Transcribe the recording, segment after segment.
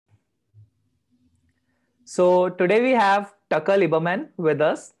So today we have Tucker Lieberman with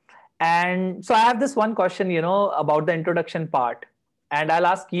us. And so I have this one question, about the introduction part. And I'll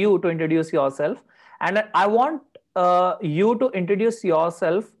ask you to introduce yourself. And I want you to introduce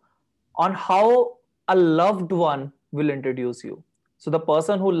yourself on how a loved one will introduce you. So the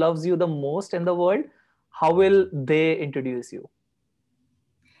person who loves you the most in the world, how will they introduce you?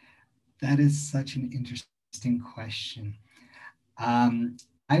 That is such an interesting question.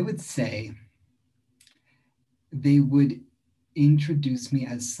 I would say they would introduce me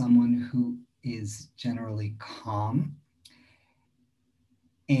as someone who is generally calm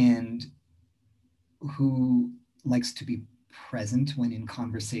and who likes to be present when in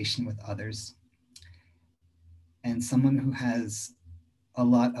conversation with others, and someone who has a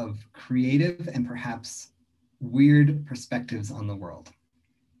lot of creative and perhaps weird perspectives on the world.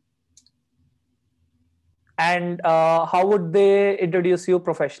 And how would they introduce you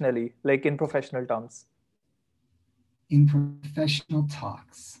professionally, like in professional terms? In professional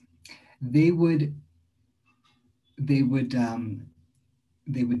talks, they would they would um,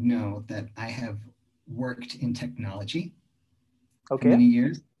 they would know that I have worked in technology for Okay. many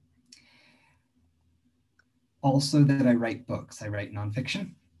years. Also, that I write books. I write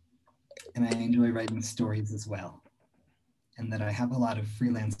nonfiction, and I enjoy writing stories as well. And that I have a lot of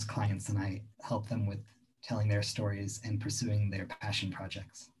freelance clients, and I help them with telling their stories and pursuing their passion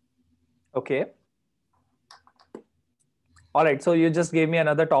projects. Okay. All right. So you just gave me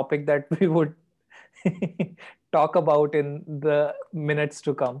another topic that we would talk about in the minutes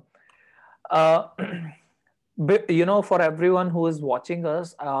to come. Uh, for everyone who is watching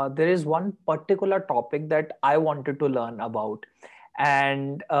us, there is one particular topic that I wanted to learn about.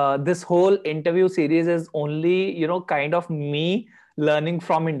 And this whole interview series is only, kind of me learning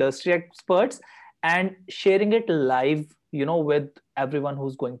from industry experts and sharing it live, with everyone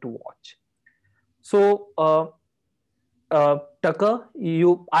who's going to watch. So, Tucker,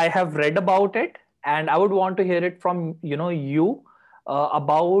 I have read about it, and I would want to hear it from you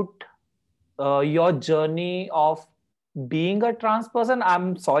about your journey of being a trans person.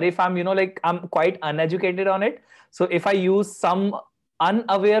 I'm sorry if I'm like I'm quite uneducated on it. So if I use some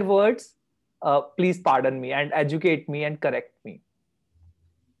unaware words, please pardon me and educate me and correct me.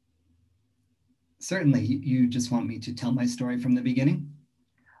 Certainly, you just want me to tell my story from the beginning?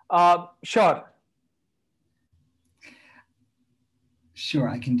 Sure. Sure,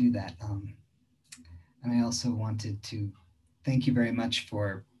 I can do that. And I also wanted to thank you very much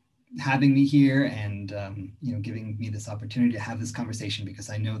for having me here and giving me this opportunity to have this conversation,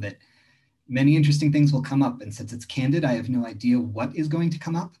 because I know that many interesting things will come up. And since it's candid, I have no idea what is going to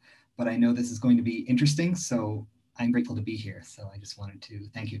come up, but I know this is going to be interesting. So I'm grateful to be here. So I just wanted to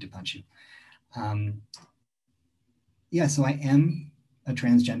thank you, Dipanshu. Um, yeah, so I am a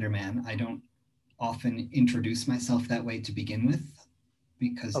transgender man. I don't often introduce myself that way to begin with,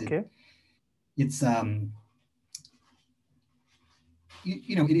 because Okay. it's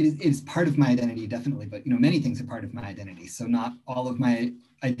it is part of my identity, definitely, but many things are part of my identity, so not all of my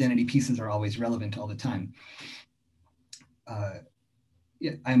identity pieces are always relevant all the time. uh,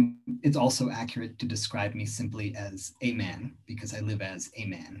 yeah, it's also accurate to describe me simply as a man, because I live as a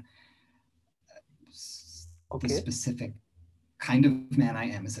man. The Okay. specific kind of man I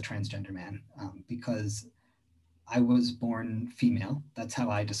am is a transgender man, because I was born female. That's how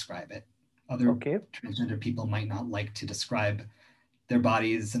I describe it. Other Okay. transgender people might not like to describe their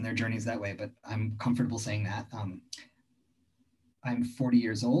bodies and their journeys that way, but I'm comfortable saying that. I'm 40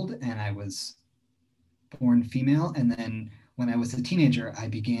 years old, and I was born female. And then when I was a teenager, I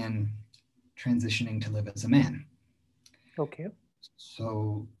began transitioning to live as a man. Okay.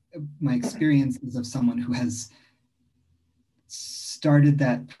 So my experience is of someone who has started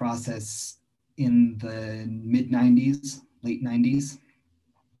that process in the mid 90s, late 90s.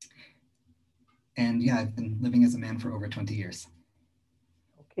 And yeah, I've been living as a man for over 20 years.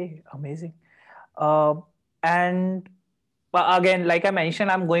 Okay. Amazing. uh, and again, like I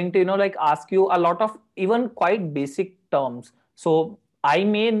mentioned, I'm going to like ask you a lot of even quite basic terms. So I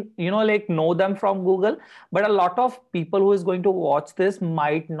may like know them from Google, but a lot of people who is going to watch this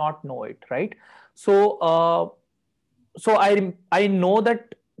might not know it, right? So I know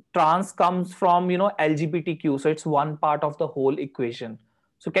that trans comes from LGBTQ, so it's one part of the whole equation.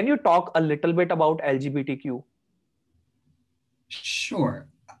 So can you talk a little bit about LGBTQ? Sure.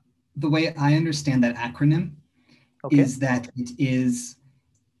 The way I understand that acronym Okay. is that it is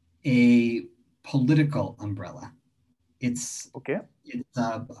a political umbrella. It's Okay. it's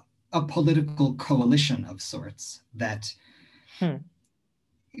a political coalition of sorts that Hmm.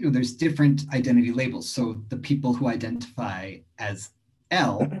 there's different identity labels. So the people who identify as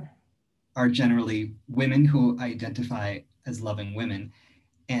L are generally women who identify as loving women,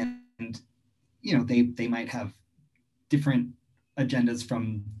 and they might have different agendas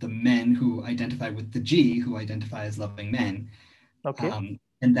from the men who identify with the G, who identify as loving men. Okay.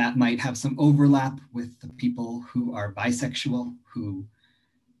 And that might have some overlap with the people who are bisexual, who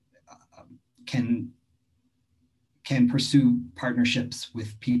can pursue partnerships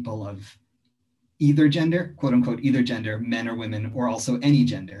with people of either gender, quote unquote, either gender, men or women, or also any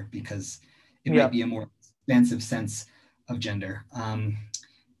gender, because it might be a more expansive sense of gender.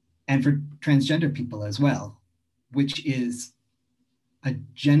 And for transgender people as well, which is a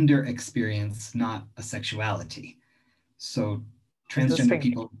gender experience, not a sexuality. So transgender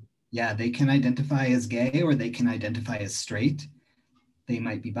people, they can identify as gay or they can identify as straight. They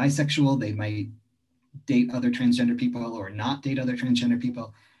might be bisexual, they might date other transgender people or not date other transgender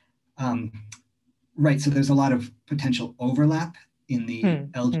people. Right, so there's a lot of potential overlap in the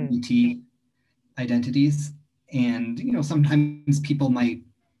LGBT identities. And, sometimes people might,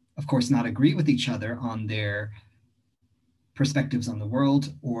 of course, not agree with each other on their perspectives on the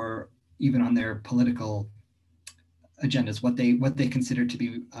world or even on their political agendas, what they consider to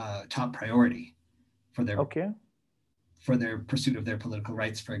be top priority for their pursuit of their political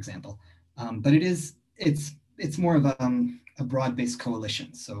rights, for example. But it's more of a broad-based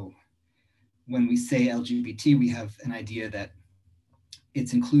coalition. So when we say LGBT, we have an idea that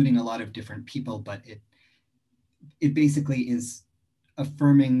it's including a lot of different people, but it basically is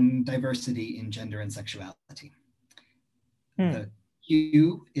affirming diversity in gender and sexuality. The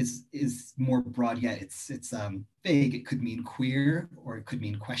Q is more broad, yet it's vague. It could mean queer or it could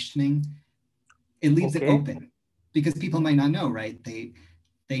mean questioning. It leaves it open because people might not know, right? They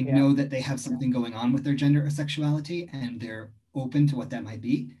know that they have something going on with their gender or sexuality, and they're open to what that might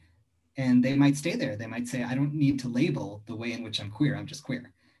be. And they might stay there. They might say, I don't need to label the way in which I'm queer. I'm just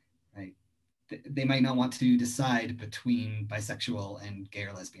queer, right? They might not want to decide between bisexual and gay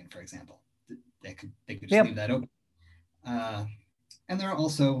or lesbian, for example. They could just leave that open. And there are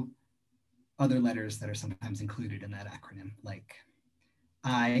also other letters that are sometimes included in that acronym, like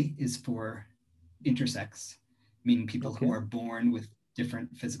I is for intersex, meaning people who are born with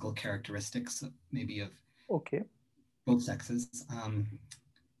different physical characteristics, maybe of both sexes.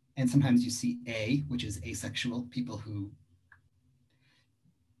 And sometimes you see A, which is asexual, people who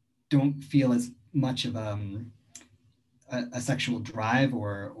don't feel as much of a sexual drive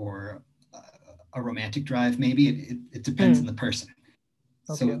or a romantic drive. Maybe it depends on the person.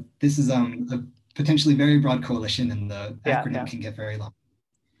 So this is a potentially very broad coalition, and the acronym can get very long.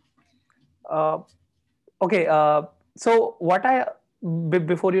 So what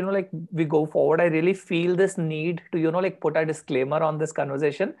before we go forward, I really feel this need to put a disclaimer on this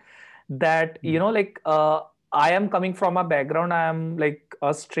conversation that I am coming from a background, I am like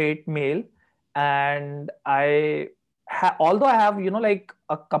a straight male, and although I have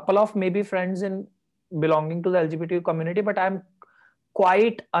a couple of maybe friends in belonging to the LGBTQ community, but I'm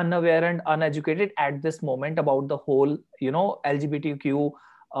quite unaware and uneducated at this moment about the whole LGBTQ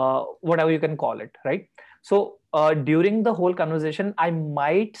whatever you can call it, right? So during the whole conversation, I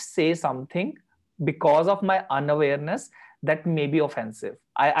might say something because of my unawareness that may be offensive.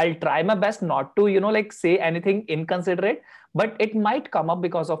 I'll try my best not to say anything inconsiderate, but it might come up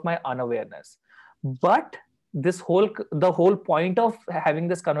because of my unawareness. But the whole point of having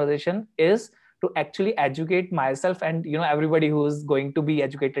this conversation is to actually educate myself and everybody who's going to be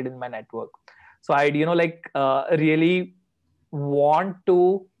educated in my network. So I'd really want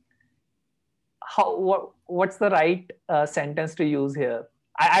to what's the right sentence to use here?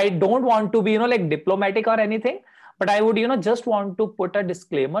 I don't want to be diplomatic or anything, but I would just want to put a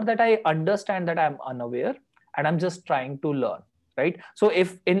disclaimer that I understand that I'm unaware and I'm just trying to learn, right? So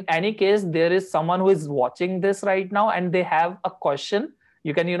if in any case there is someone who is watching this right now and they have a question,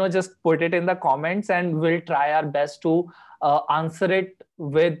 you can just put it in the comments and we'll try our best to answer it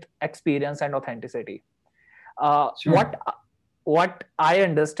with experience and authenticity. Sure. What I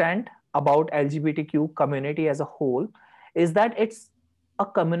understand about LGBTQ community as a whole is that it's a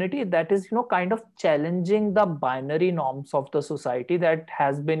community that is kind of challenging the binary norms of the society that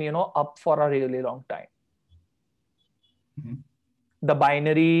has been up for a really long time. The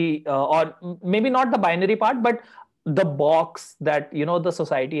binary or maybe not the binary part, but the box that the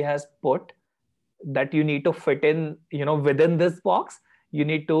society has put that you need to fit in within this box. You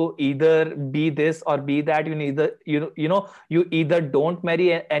need to either be this or be that. You either don't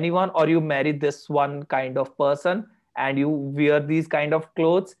marry anyone or you marry this one kind of person and you wear these kind of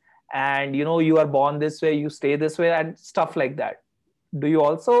clothes and you are born this way, you stay this way and stuff like that. Do you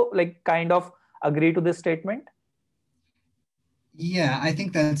also kind of agree to this statement? Yeah, I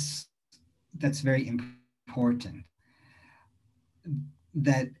think that's that's very important,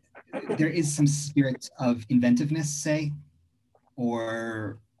 that there is some spirit of inventiveness, say,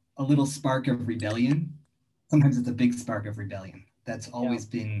 or a little spark of rebellion. Sometimes it's a big spark of rebellion that's always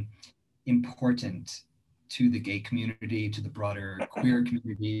been important to the gay community, to the broader queer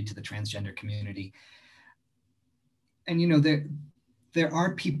community, to the transgender community. And there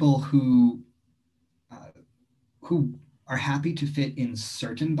are people who are happy to fit in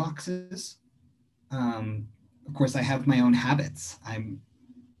certain boxes. Of course, I have my own habits. I'm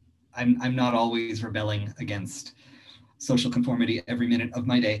not always rebelling against social conformity every minute of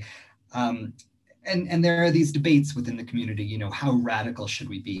my day. And there are these debates within the community, how radical should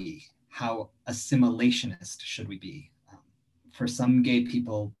we be? How assimilationist should we be? For some gay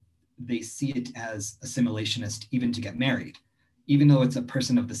people, they see it as assimilationist even to get married, even though it's a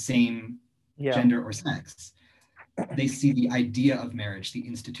person of the same gender or sex. They see the idea of marriage, the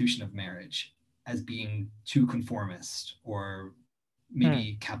institution of marriage, as being too conformist or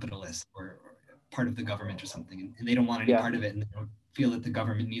maybe capitalist or part of the government or something, and they don't want any part of it, and they don't feel that the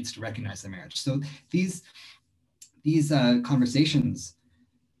government needs to recognize their marriage. So these conversations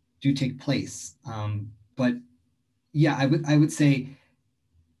do take place, but yeah, I would say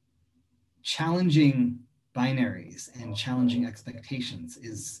challenging binaries and challenging expectations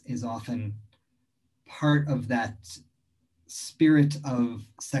is often part of that spirit of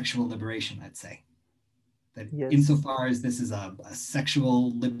sexual liberation, I'd say. That insofar as this is a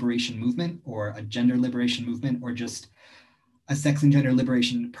sexual liberation movement or a gender liberation movement or just a sex and gender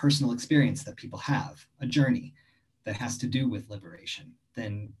liberation personal experience that people have, a journey that has to do with liberation,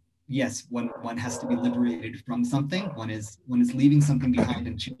 then yes, one has to be liberated from something. One is leaving something behind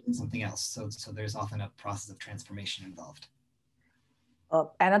and choosing something else. So there's often a process of transformation involved.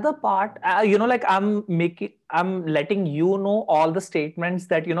 Another part, I'm letting you know all the statements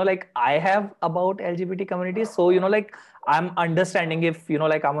that, I have about LGBT community. So, I'm understanding if,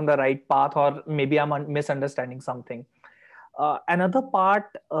 I'm on the right path or maybe I'm misunderstanding something. Another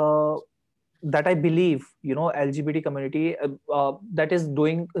part that I believe, LGBT community that is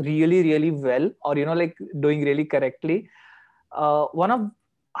doing really, really well or, doing really correctly.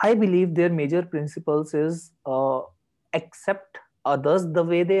 I believe their major principles is accept others the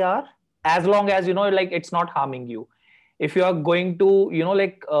way they are, as long as it's not harming you. If you are going to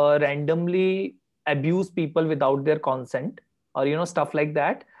randomly abuse people without their consent or stuff like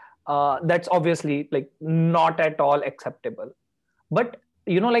that, that's obviously not at all acceptable. But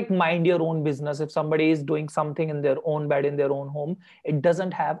mind your own business. If somebody is doing something in their own bed in their own home, it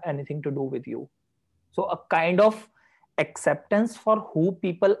doesn't have anything to do with you. So a kind of acceptance for who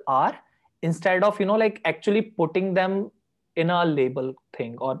people are, instead of actually putting them in a label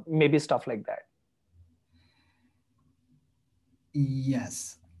thing or maybe stuff like that.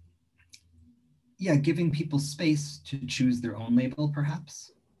 Yes. Yeah, giving people space to choose their own label,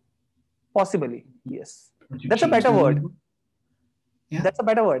 perhaps. Possibly, yes. That's a better word. Yeah. That's a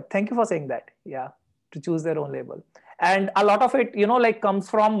better word. Thank you for saying that. Yeah, to choose their own label. And a lot of it, comes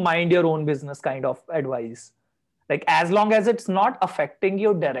from mind your own business kind of advice. As long as it's not affecting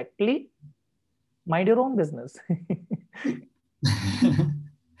you directly, mind your own business.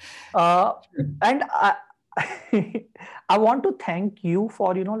 And I want to thank you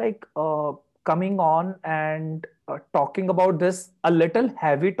for, coming on and talking about this a little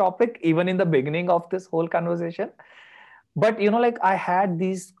heavy topic, even in the beginning of this whole conversation. But, I had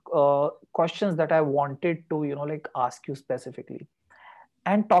these questions that I wanted to, ask you specifically.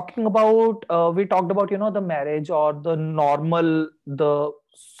 And talking about, we talked about, the marriage or the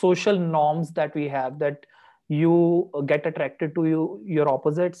social norms that we have, that you get attracted to your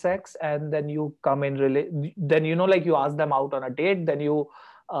opposite sex, and then you come in, then, you ask them out on a date, then you,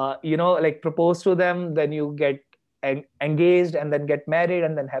 propose to them, then you get engaged and then get married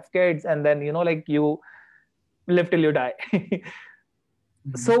and then have kids. And then, you live till you die.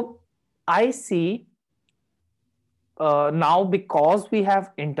 Mm-hmm. So I see now, because we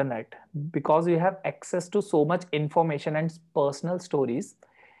have internet, because we have access to so much information and personal stories,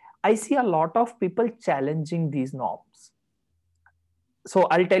 I see a lot of people challenging these norms. So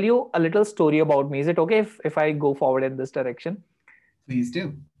I'll tell you a little story about me. Is it okay if I go forward in this direction? Please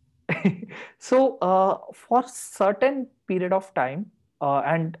do. So for certain period of time,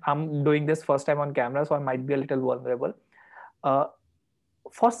 and I'm doing this first time on camera, so I might be a little vulnerable.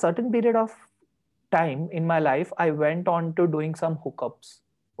 For certain period of time in my life, I went on to doing some hookups.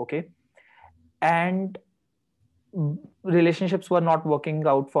 Okay. And relationships were not working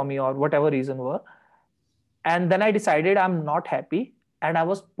out for me or whatever reason were. And then I decided I'm not happy. And I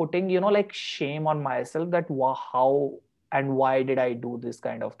was putting, shame on myself that, wow, how and why did I do this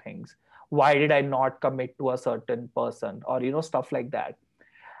kind of things? Why did I not commit to a certain person, or stuff like that.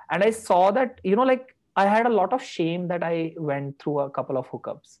 And I saw that like I had a lot of shame that I went through a couple of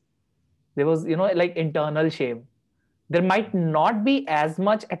hookups. There was like internal shame. There might not be as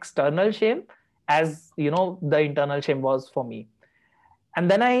much external shame as the internal shame was for me. And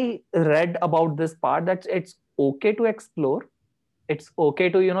then I read about this part that it's okay to explore, it's okay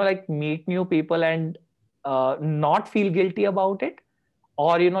to like meet new people and not feel guilty about it,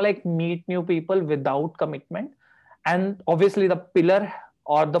 or like meet new people without commitment. And obviously the pillar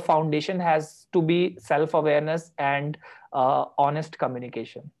or the foundation has to be self awareness and honest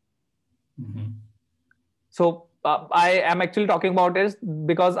communication. Mm-hmm. So I am actually talking about this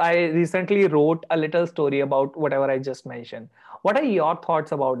because I recently wrote a little story about whatever I just mentioned. What are your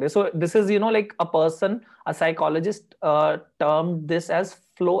thoughts about this? So this is like a psychologist termed this as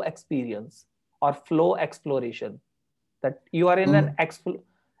flow experience or flow exploration. That you are in an Oh,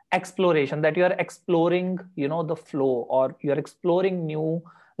 exploration, that you are exploring the flow, or you're exploring new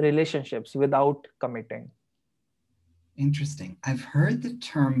relationships without committing. interesting. I've heard the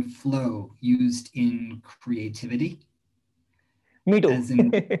term flow used in creativity, Me too. as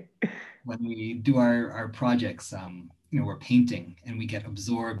in when we do our projects, we're painting and we get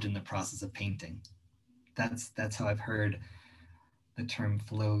absorbed in the process of painting. That's how I've heard the term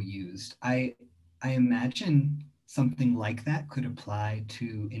flow used. I imagine something like that could apply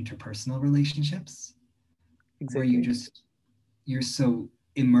to interpersonal relationships where Exactly. you're so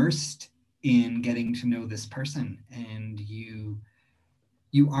immersed in getting to know this person, and you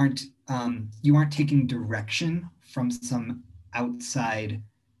aren't taking direction from some outside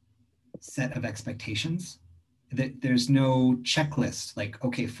set of expectations. That there's no checklist like,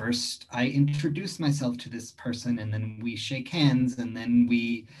 okay, first I introduce myself to this person and then we shake hands and then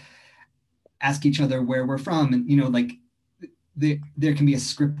we ask each other where we're from, and like there can be a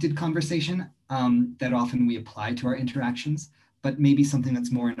scripted conversation that often we apply to our interactions, but maybe something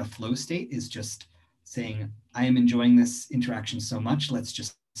that's more in a flow state is just saying, I am enjoying this interaction so much, let's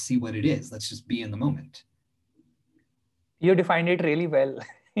just see what it is, let's just be in the moment. You defined it really well.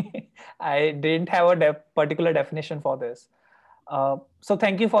 I didn't have a particular definition for this. So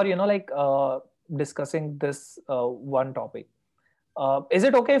thank you for like discussing this one topic. Is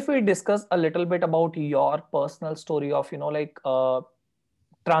it okay if we discuss a little bit about your personal story of like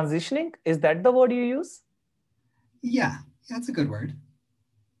transitioning? Is that the word you use? Yeah, that's a good word.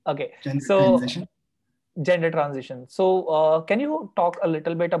 Okay, Gender so transition. gender transition. So can you talk a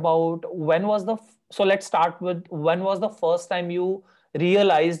little bit about when was so let's start with when was the first time you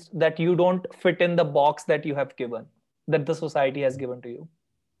realized that you don't fit in the box that you have given, that the society has given to you?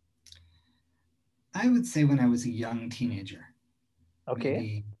 I would say when I was a young teenager, Okay.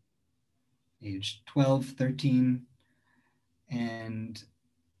 maybe age 12, 13, and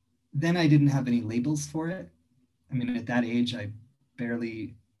then I didn't have any labels for it. I mean, at that age, I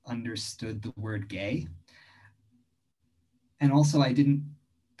barely understood the word gay. And also, I didn't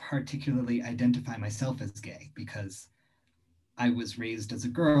particularly identify myself as gay because I was raised as a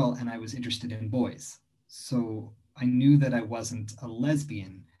girl and I was interested in boys. So I knew that I wasn't a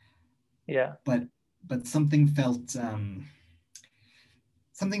lesbian, Yeah. but something felt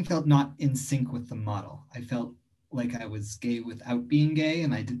not in sync with the model. I felt like I was gay without being gay,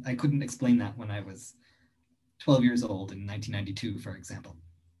 and I couldn't explain that when I was 12 years old in 1992, for example.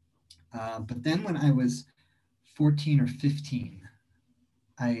 But then when I was 14 or 15,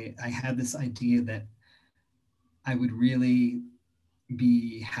 I had this idea that I would really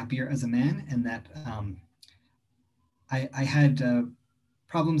be happier as a man, and that I had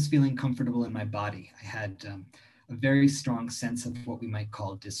problems feeling comfortable in my body. I had a very strong sense of what we might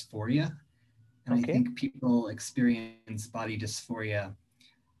call dysphoria. And I Okay. think people experience body dysphoria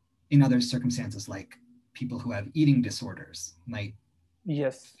in other circumstances, like people who have eating disorders might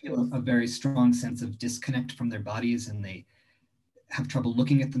Yes. feel a very strong sense of disconnect from their bodies, and they have trouble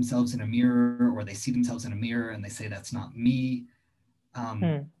looking at themselves in a mirror, or they see themselves in a mirror and they say, that's not me. Um,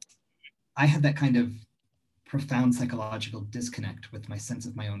 Hmm. I had that kind of profound psychological disconnect with my sense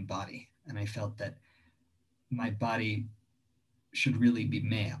of my own body. And I felt that my body should really be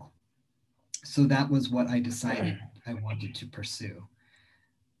male. So that was what I decided I wanted to pursue.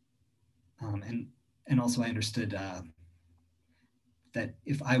 And also I understood that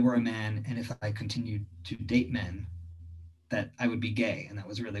if I were a man and if I continued to date men, that I would be gay, and that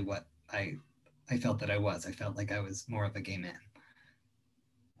was really what I felt that I was. I felt like I was more of a gay man.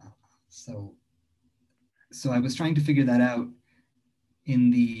 So I was trying to figure that out in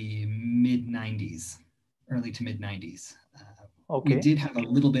the mid 90s, early to mid 90s. We Okay. did have a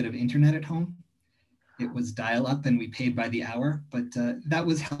little bit of internet at home, it was dial up and we paid by the hour, but that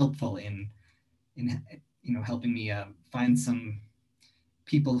was helpful in helping me find some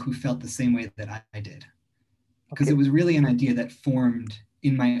people who felt the same way that I did. Because Okay. it was really an idea that formed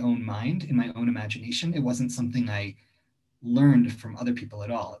in my own mind, in my own imagination. It wasn't something I learned from other people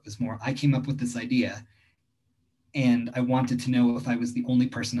at all. It was more, I came up with this idea and I wanted to know if I was the only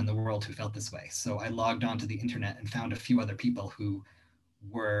person in the world who felt this way. So I logged onto the internet and found a few other people who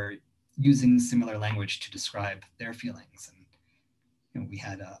were using similar language to describe their feelings. And we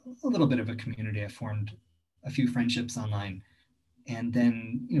had a little bit of a community. I formed a few friendships online. And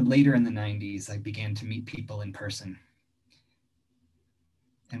then later in the 90s, I began to meet people in person.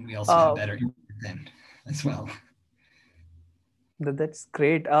 And we also had Uh, better internet then as well. that's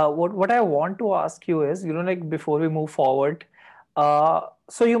great. What I want to ask you is, like before we move forward,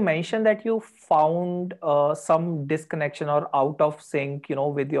 so you mentioned that you found some disconnection or out of sync,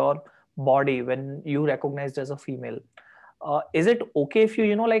 with your body when you recognized as a female. Is it okay if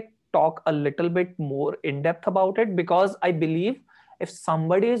you, like talk a little bit more in depth about it? Because I believe if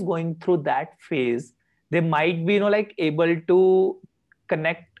somebody is going through that phase, they might be, like able to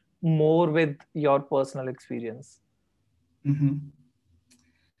connect more with your personal experience. Mm-hmm.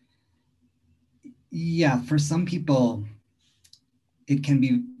 Yeah, for some people, it can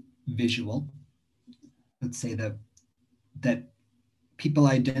be visual. Let's say that people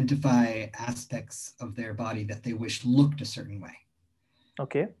identify aspects of their body that they wish looked a certain way.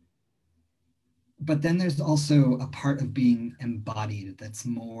 Okay. But then there's also a part of being embodied that's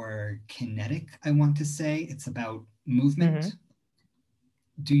more kinetic, I want to say. It's about Mm-hmm. movement.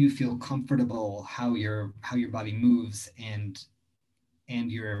 Do you feel comfortable how your body moves, and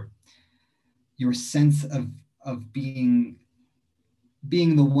your sense of being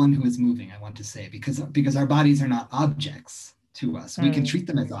the one who is moving, I want to say, because our bodies are not objects to us. We can Mm. treat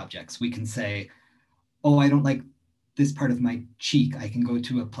them as objects. We can say, oh, I don't like this part of my cheek. I can go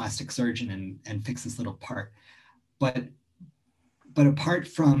to a plastic surgeon and fix this little part. But apart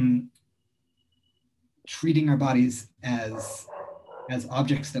from treating our bodies as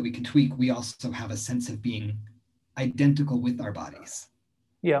objects that we can tweak, we also have a sense of being identical with our bodies.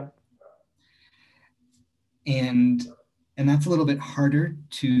 Yeah. And that's a little bit harder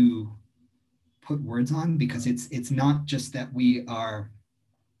to put words on, because it's not just that we are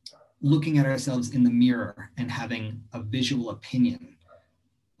looking at ourselves in the mirror and having a visual opinion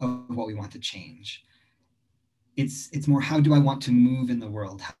of what we want to change. It's more, how do I want to move in the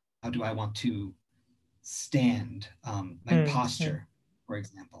world? How do I want to stand? My Mm. Mm. posture, for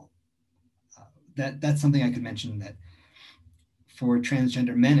example. That's something I could mention, that for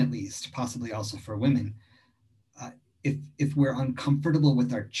transgender men, at least, possibly also for women, if we're uncomfortable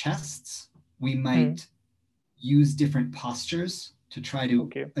with our chests, we Mm. might use different postures to try to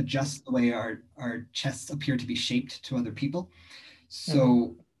Okay. adjust the way our chests appear to be shaped to other people.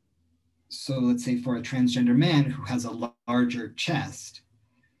 Mm. So let's say for a transgender man who has a larger chest,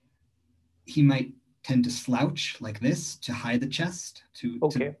 he might tend to slouch like this to hide the chest, to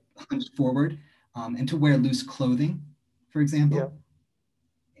Okay. hunch forward, and to wear loose clothing, for Yeah. example.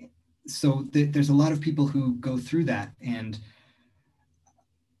 So there's a lot of people who go through that, and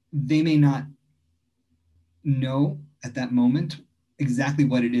they may not know at that moment exactly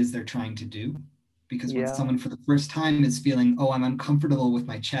what it is they're trying to do, because when Yeah. someone for the first time is feeling, oh, I'm uncomfortable with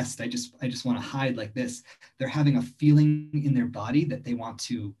my chest, I just want to hide like this, they're having a feeling in their body that they want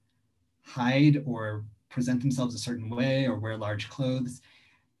to hide or present themselves a certain way or wear large clothes,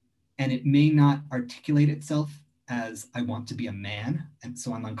 and it may not articulate itself as, I want to be a man, and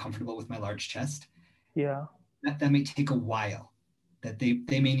so I'm uncomfortable with my large chest. Yeah. That may take a while, that they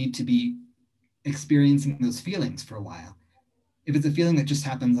may need to be experiencing those feelings for a while. If it's a feeling that just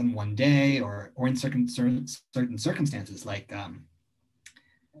happens on one day, or in certain circumstances, like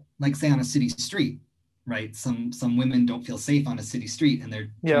say on a city street, right? Some women don't feel safe on a city street, and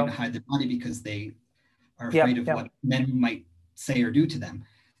they're trying Yeah. to hide their body because they are Yeah. afraid of Yeah. what men might say or do to them.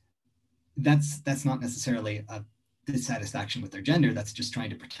 That's not necessarily a dissatisfaction with their gender. That's just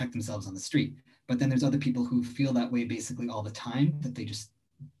trying to protect themselves on the street. But then there's other people who feel that way basically all the time, that they just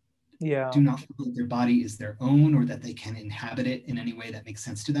Yeah. do not feel that their body is their own, or that they can inhabit it in any way that makes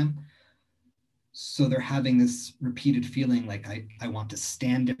sense to them. So they're having this repeated feeling like, I want to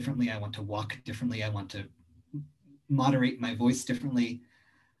stand differently, I want to walk differently, I want to moderate my voice differently.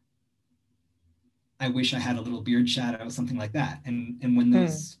 I wish I had a little beard shadow, something like that. And when Mm.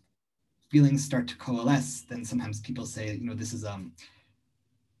 those feelings start to coalesce, then sometimes people say, this is an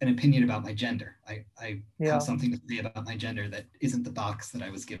opinion about my gender. I have Yeah. something to say about my gender that isn't the box that I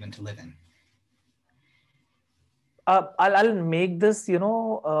was given to live in. I'll make this,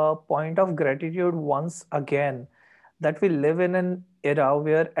 point of gratitude once again, that we live in an era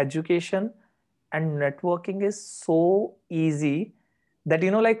where education and networking is so easy, that,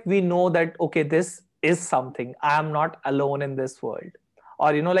 like, we know that, okay, this is something. I am not alone in this world.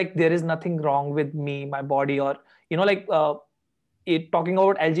 Or, like, there is nothing wrong with me, my body, or, like, talking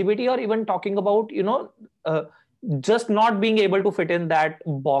about LGBT, or even talking about, uh, just not being able to fit in that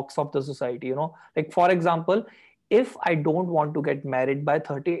box of the society. Like, for example, if I don't want to get married by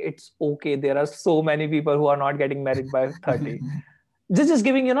 30, it's okay. There are so many people who are not getting married by 30. Just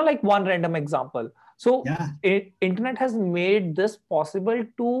giving, like, one random example. So Yeah. internet has made this possible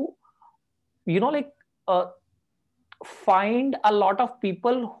to, like, uh, find a lot of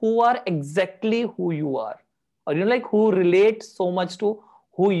people who are exactly who you are, or, like, who relate so much to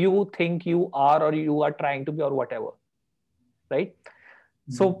who you think you are, or you are trying to be, or whatever, right?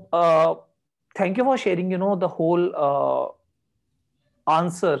 Mhm. So thank you for sharing, the whole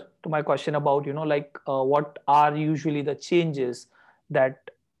answer to my question about, like, what are usually the changes that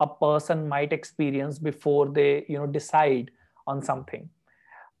a person might experience before they, decide on something.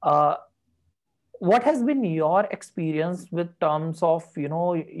 uh, what has been your experience with terms of,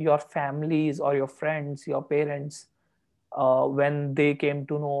 your families or your friends, your parents, when they came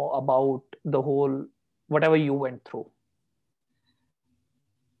to know about the whole, whatever you went through?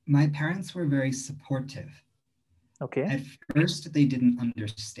 My parents were very supportive. Okay. At first, they didn't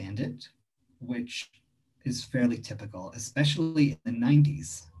understand it, which is fairly typical, especially in the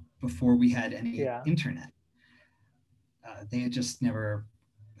 90s before we had any Yeah. internet. They had just never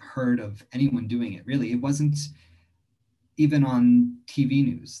heard of anyone doing it, really. It wasn't even on TV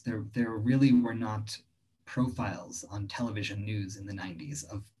news. There really were not profiles on television news in the 90s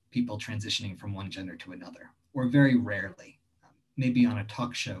of people transitioning from one gender to another, or very rarely. Maybe on a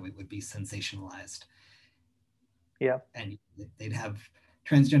talk show, it would be sensationalized. Yeah. And they'd have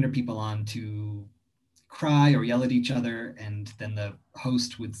transgender people on to cry or yell at each other, and then the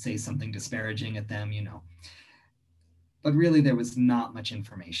host would say something disparaging at them. But really, there was not much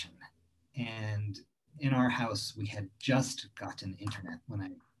information. And in our house, we had just gotten internet when I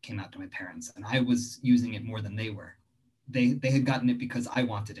came out to my parents, and I was using it more than they were. They had gotten it because I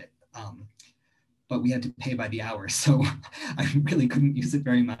wanted it, but we had to pay by the hour, so I really couldn't use it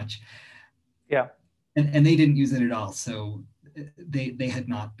very much. Yeah. And they didn't use it at all, so they had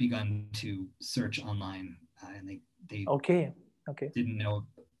not begun to search online, and they Okay. Okay. didn't know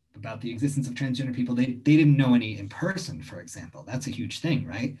about the existence of transgender people. They didn't know any in person, for example. That's a huge thing,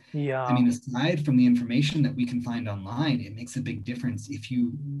 right? I Yeah. mean, aside from the information that we can find online, it makes a big difference if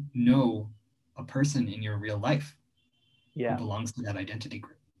you know a person in your real life who Yeah. belongs to that identity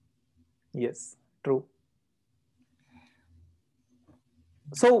group. Yes. True.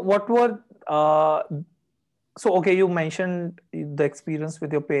 So what were, so okay, you mentioned the experience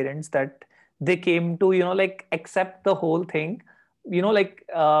with your parents, that they came to, like, accept the whole thing, like,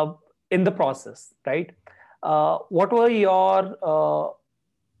 in the process, right? What were your,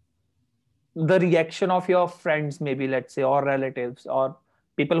 the reaction of your friends, maybe, let's say, or relatives, or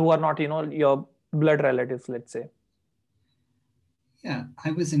people who are not, your blood relatives, let's say? Yeah,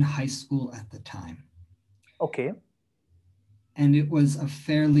 I was in high school at the time, Okay. and it was a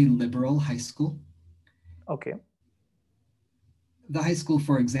fairly liberal high school. Okay. The high school,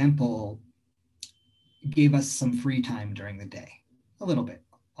 for example, gave us some free time during the day, a little bit.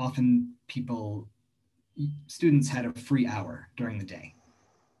 Often students had a free hour during the day.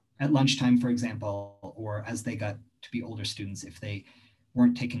 At lunchtime, for example, or as they got to be older students, if they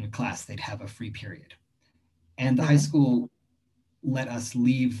weren't taking a class, they'd have a free period. And the high Hmm. school let us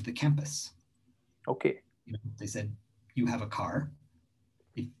leave the campus. Okay. They said, you have a car.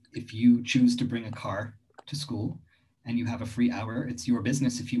 If you choose to bring a car to school and you have a free hour, it's your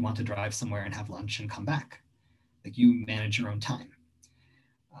business if you want to drive somewhere and have lunch and come back. Like, you manage your own time.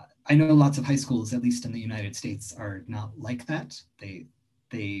 I know lots of high schools, at least in the United States, are not like that.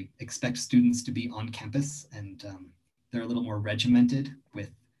 They expect students to be on campus, and they're a little more regimented with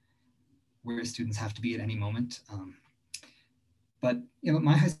where students have to be at any moment. But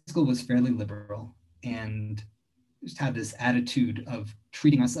my high school was fairly liberal, and just had this attitude of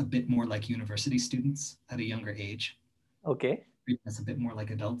treating us a bit more like university students at a younger age, Okay. treating us a bit more like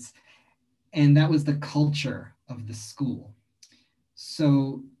adults. And that was the culture of the school.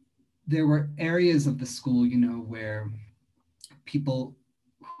 So there were areas of the school, where people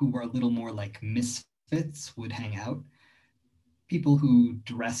who were a little more like misfits would hang out. People who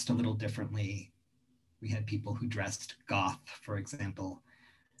dressed a little differently. We had people who dressed goth, for example,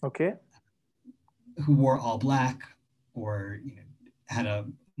 Okay. who wore all black, or had a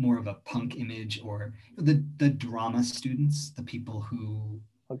more of a punk image, or the drama students, the people who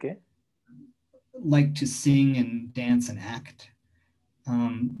Okay. like to sing and dance and act.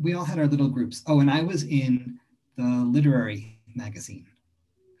 We all had our little groups. Oh, and I was in the literary magazine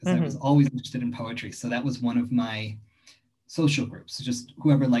because I was Mm-hmm. always interested in poetry. So that was one of my social groups, just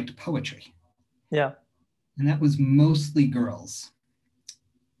whoever liked poetry. Yeah. And that was mostly girls.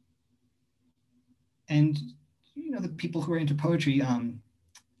 And, the people who are into poetry,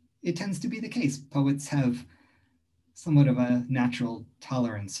 it tends to be the case. Poets have somewhat of a natural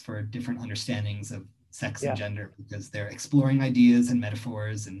tolerance for different understandings of sex and Yeah. gender because they're exploring ideas and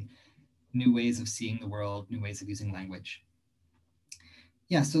metaphors and new ways of seeing the world, new ways of using language.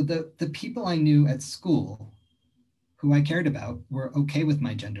 Yeah, so the people I knew at school who I cared about were okay with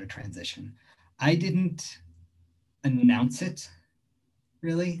my gender transition. I didn't announce it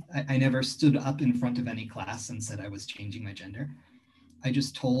really. I never stood up in front of any class and said I was changing my gender. I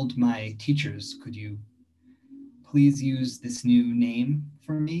just told my teachers, could you please use this new name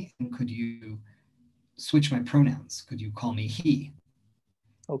for me? And could you switch my pronouns? Could you call me he?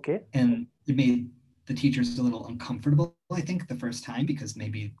 Okay. And it made the teachers a little uncomfortable, I think, the first time, because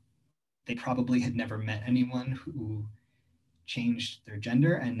maybe they probably had never met anyone who changed their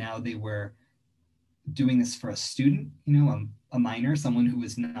gender. And now they were doing this for a student, a minor, someone who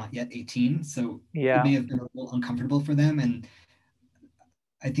was not yet 18. So it may Yeah. have been a little uncomfortable for them. And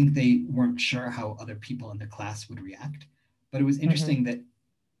I think they weren't sure how other people in the class would react. But it was Mm-hmm. interesting that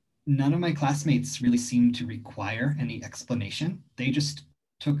none of my classmates really seemed to require any explanation. They just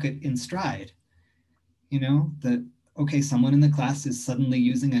took it in stride. That, okay, someone in the class is suddenly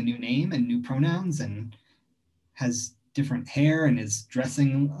using a new name and new pronouns and has different hair and is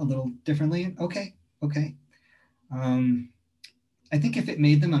dressing a little differently. Okay, okay. Um, I think if it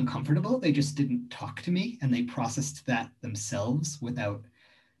made them uncomfortable, they just didn't talk to me and they processed that themselves without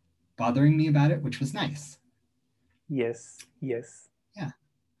bothering me about it, which was nice. Yes. Yes. Yeah.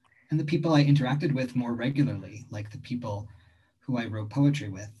 And the people I interacted with more regularly, like the people who I wrote poetry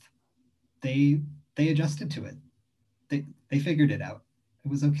with, they they adjusted to it. They figured it out.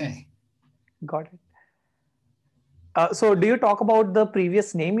 It was okay. Got it. So do you talk about the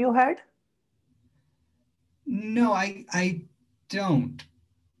previous name you had? No, I don't.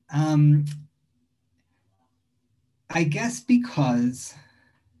 Um, I guess because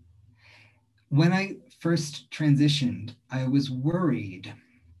when I first transitioned, I was worried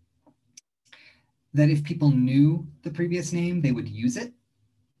that if people knew the previous name, they would use it,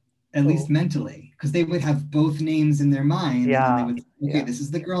 at least Oh, mentally, because they would have both names in their mind and then they yeah. would, okay, Yeah. this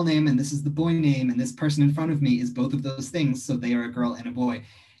is the girl name and this is the boy name and this person in front of me is both of those things. So they are a girl and a boy.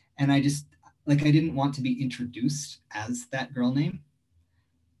 And I just, like, I didn't want to be introduced as that girl name.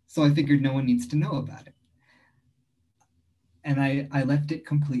 So I figured no one needs to know about it. And I left it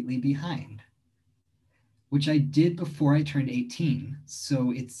completely behind, which I did before I turned 18.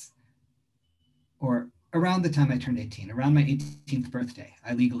 So or around the time I turned 18, around my 18th birthday,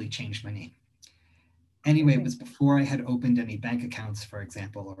 I legally changed my name. Anyway, it Okay. was before I had opened any bank accounts, for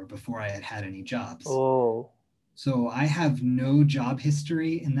example, or before I had had any jobs. Oh, So I have no job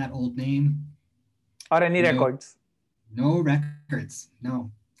history in that old name, or any no records? no records,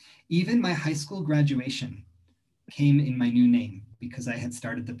 no. Even my high school graduation came in my new name because I had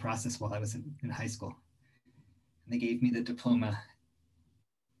started the process while I was in high school. And they gave me the diploma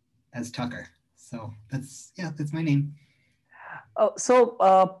as Tucker. So that's my name. So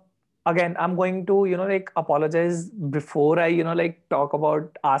again, I'm going to, like apologize before I, like talk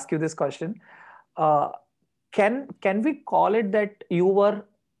about, ask you this question. Uh, can we call it that you were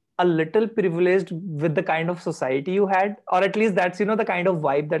a little privileged with the kind of society you had, or at least that's, the kind of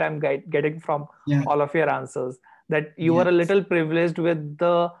vibe that I'm getting from Yeah, all of your answers, that you were a yes. little privileged with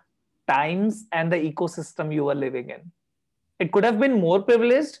the times and the ecosystem you were living in. It could have been more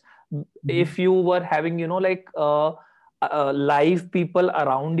privileged Mhm. if you were having, like live people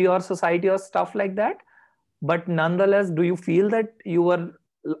around your society or stuff like that. But nonetheless, do you feel that you were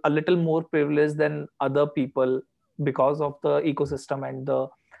a little more privileged than other people because of the ecosystem and the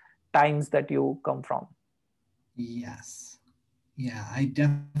times that you come from? Yes. Yeah, I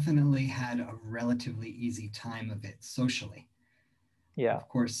definitely had a relatively easy time of it socially. Yeah, Of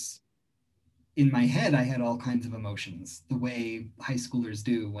course, in my head, I had all kinds of emotions, the way high schoolers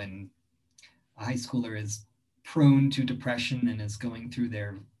do when a high schooler is prone to depression and is going through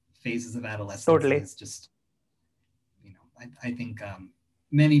their phases of adolescence totally. is just, I think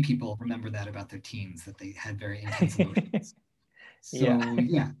many people remember that about their teens, that they had very intense emotions. Yeah. So,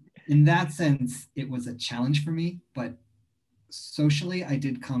 yeah, in that sense, it was a challenge for me, but socially, I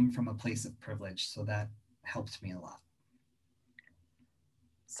did come from a place of privilege. So that helped me a lot.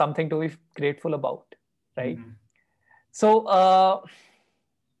 something to be grateful about, right? Mhm. So,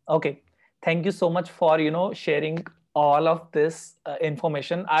 okay, thank you so much for sharing all of this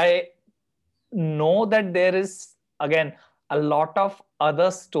information. I know that there is again a lot of other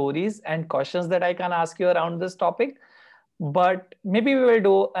stories and questions that I can ask you around this topic, but maybe we will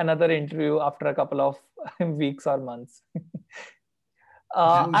do another interview after a couple of weeks or months.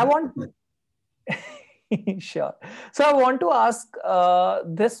 That would I be want good. sure. So I want to ask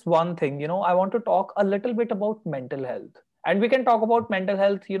this one thing. I want to talk a little bit about mental health, and we can talk about mental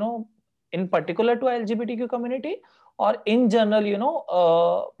health. In particular to LGBTQ community, or in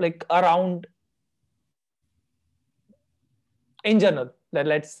general. Like around in general.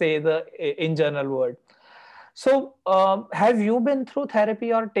 Let's say the in general word. So, have you been through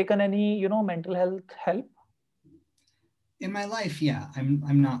therapy or taken any mental health help? In my life, yeah,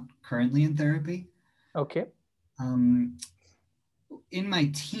 I'm not currently in therapy. Okay. Um, in my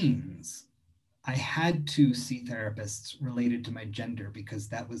teens, I had to see therapists related to my gender because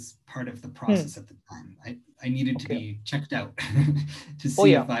that was part of the Hmm. process at the time. I needed to Okay. be checked out to Oh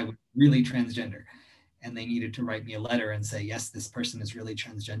see yeah. if I was really transgender. And they needed to write me a letter and say, yes, this person is really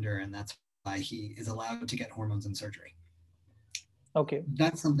transgender, and that's why he is allowed to get hormones and surgery. Okay.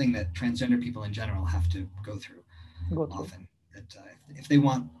 That's something that transgender people in general have to go through Go through. often. That if they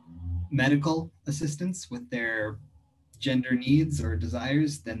want medical assistance with their gender needs or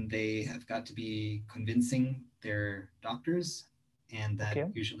desires, then they have got to be convincing their doctors, and that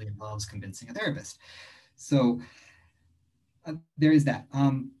Okay. usually involves convincing a therapist. So there is that.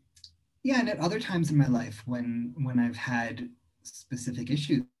 Yeah, and at other times in my life, when I've had specific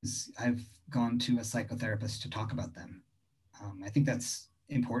issues, I've gone to a psychotherapist to talk about them. I think that's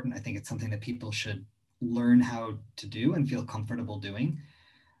important. I think it's something that people should learn how to do and feel comfortable doing.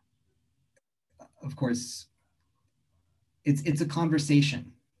 Of course, it's a conversation,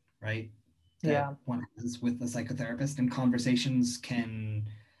 right? That Yeah. one has with a psychotherapist, and conversations can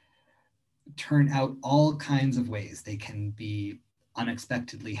turn out all kinds of ways. They can be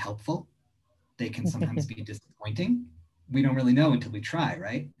unexpectedly helpful. They can sometimes be disappointing. We don't really know until we try,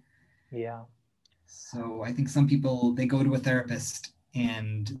 right? Yeah. So I think some people, they go to a therapist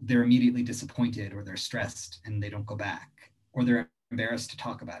and they're immediately disappointed, or they're stressed and they don't go back, or they're embarrassed to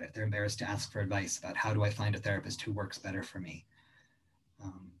talk about it. They're embarrassed to ask for advice about how do I find a therapist who works better for me.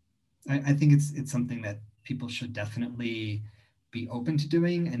 Um, I think it's something that people should definitely be open to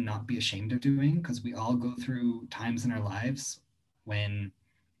doing and not be ashamed of doing, because we all go through times in our lives when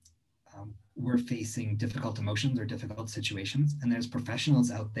we're facing difficult emotions or difficult situations, and there's professionals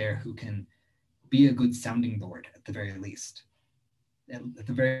out there who can be a good sounding board at the very least. At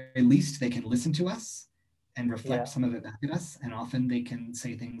the very least, they can listen to us and reflect Yeah. some of it back at us, and often they can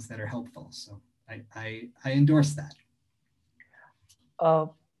say things that are helpful. So I endorse that. Uh,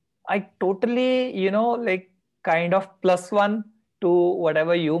 I totally, like kind of plus one to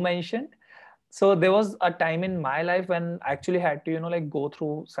whatever you mentioned. So there was a time in my life when I actually had to, like go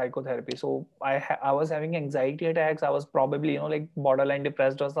through psychotherapy. So I was having anxiety attacks. I was probably, like borderline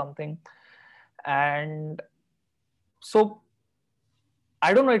depressed or something. And so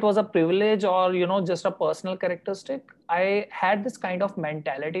I don't know, it was a privilege or, just a personal characteristic. I had this kind of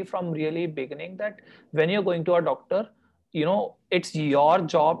mentality from really beginning that when you're going to a doctor, it's your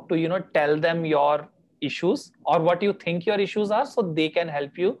job to, tell them your issues or what you think your issues are so they can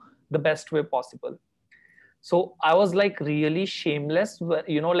help you the best way possible. So I was like really shameless,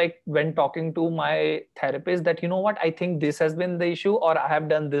 like when talking to my therapist that, what, I think this has been the issue, or I have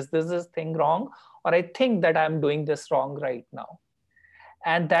done this thing wrong, or I think that I'm doing this wrong right now.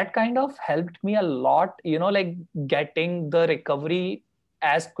 And that kind of helped me a lot, like getting the recovery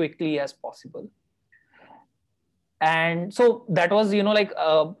as quickly as possible. And so that was, like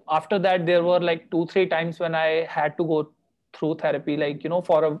after that there were like 2 3 times when I had to go through therapy, like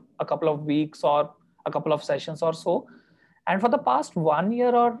for a couple of weeks or a couple of sessions or so. And for the past 1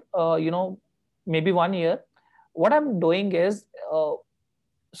 year or maybe 1 year, what I'm doing is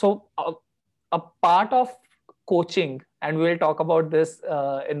so a part of coaching, and we'll talk about this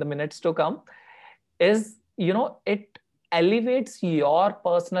in the minutes to come, is it elevates your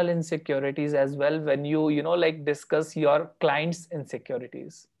personal insecurities as well when you like discuss your clients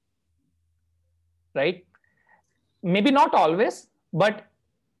insecurities, right? Maybe not always, but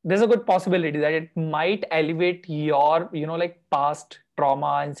there's a good possibility that it might elevate your like past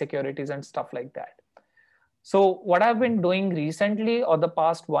trauma, insecurities and stuff like that. So what I've been doing recently or the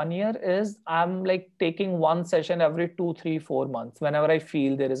past 1 year is I'm like taking one session every 2 3 4 months whenever I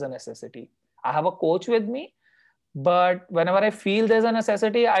feel there is a necessity. I have a coach with me, but whenever I feel there's a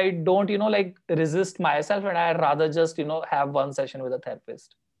necessity, I don't like resist myself, and I'd rather just have one session with a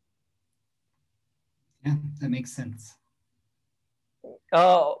therapist. Yeah, that makes sense.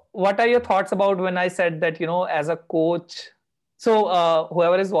 What are your thoughts about when I said that, as a coach? So,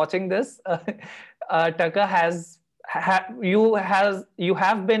 whoever is watching this, Taka you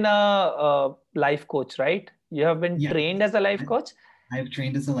have been a life coach, right? You have been Yeah, trained as a life I, coach. I've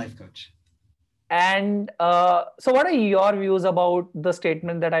trained as a life coach. And so, what are your views about the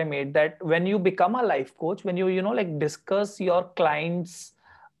statement that I made, that when you become a life coach, when you like discuss your clients'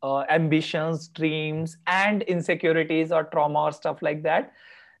 ambitions, dreams, and insecurities or trauma or stuff like that,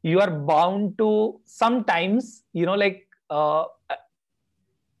 you are bound to sometimes,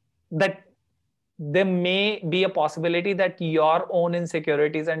 that there may be a possibility that your own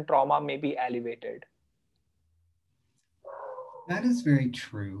insecurities and trauma may be elevated. That is very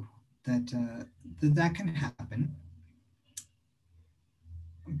true. That that can happen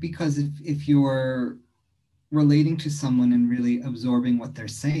because if you're relating to someone and really absorbing what they're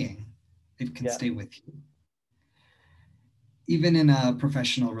saying, it can Yeah. stay with you. Even in a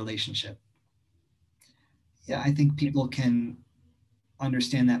professional relationship. Yeah, I think people can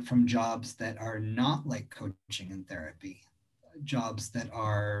understand that from jobs that are not like coaching and therapy. Jobs that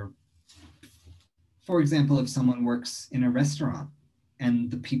are, for example, if someone works in a restaurant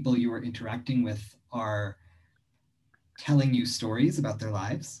and the people you are interacting with are telling you stories about their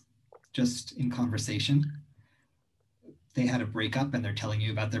lives just in conversation. They had a breakup and they're telling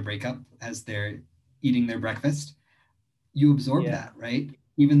you about their breakup as they're eating their breakfast. You absorb Yeah. that, right?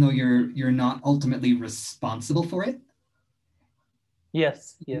 Even though you're not ultimately responsible for it,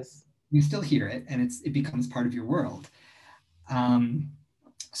 Yes. Yes. you still hear it and it becomes part of your world. Um,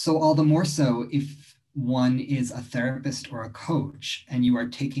 so all the more so if one is a therapist or a coach and you are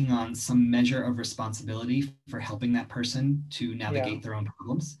taking on some measure of responsibility for helping that person to Yeah. navigate their own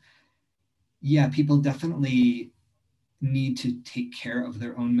problems. Yeah, people definitely need to take care of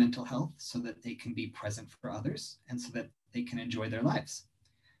their own mental health so that they can be present for others and so that they can enjoy their lives,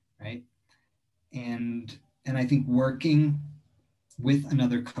 right? and and I think working with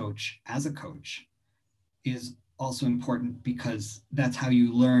another coach as a coach is also important because that's how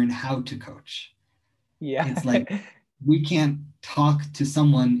you learn how to coach. Yeah. It's like we can't talk to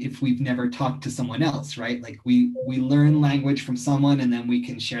someone if we've never talked to someone else, right? Like we learn language from someone and then we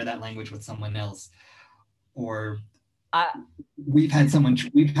can share that language with someone else. Or I, we've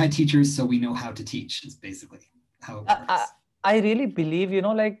had teachers, so we know how to teach is basically how it I, I works. I really believe,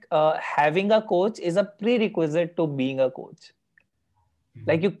 having a coach is a prerequisite to being a coach.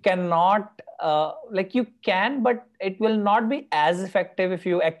 Like you cannot, like you can, but it will not be as effective if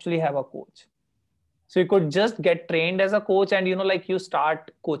you actually have a coach. So you could just get trained as a coach and, like you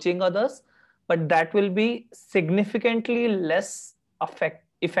start coaching others, but that will be significantly less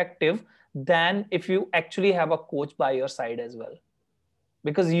effective than if you actually have a coach by your side as well.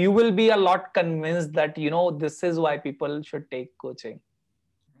 Because you will be a lot convinced that, this is why people should take coaching.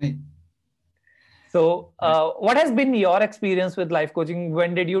 Right. So, Right. what has been your experience with life coaching?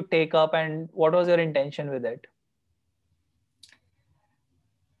 When did you take up, and what was your intention with it?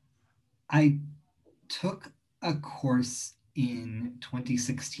 I took a course in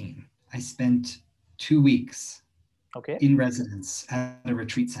 2016. I spent 2 weeks Okay. in residence at a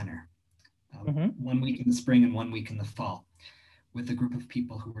retreat center, Mm-hmm. 1 week in the spring and 1 week in the fall, with a group of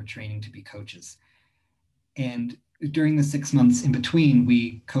people who were training to be coaches. And during the 6 months in between,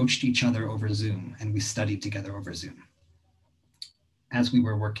 we coached each other over Zoom and we studied together over Zoom as we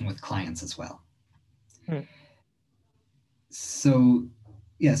were working with clients as well. Hmm. So,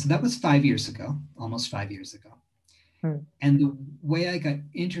 yeah, so that was 5 years ago, almost 5 years ago. Hmm. And the way I got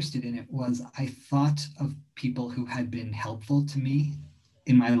interested in it was I thought of people who had been helpful to me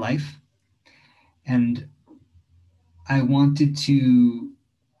in my life. And I wanted to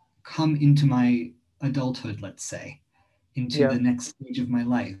come into my adulthood, let's say, into Yeah. the next stage of my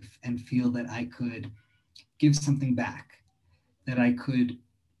life and feel that I could give something back, that I could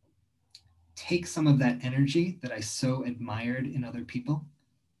take some of that energy that I so admired in other people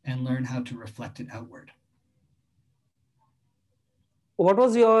and learn how to reflect it outward. What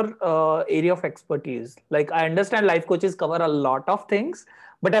was your area of expertise? Like, I understand life coaches cover a lot of things,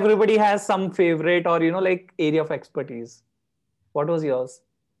 but everybody has some favorite or, like area of expertise. What was yours?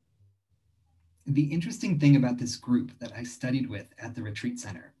 The interesting thing about this group that I studied with at the retreat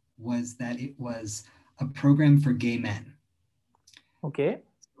center was that it was a program for gay men. Okay.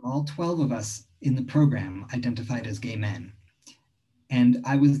 All 12 of us in the program identified as gay men. And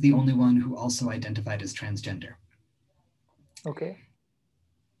I was the only one who also identified as transgender. Okay.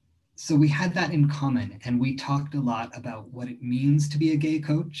 So we had that in common, and we talked a lot about what it means to be a gay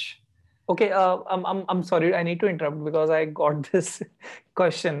coach. Okay, I'm sorry, I need to interrupt because I got this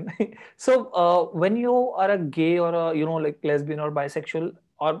question. So, when you are a gay or a, like lesbian or bisexual,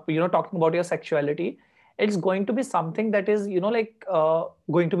 or, talking about your sexuality, it's going to be something that is, like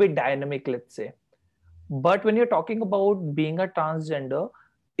going to be dynamic, let's say. But when you're talking about being a transgender,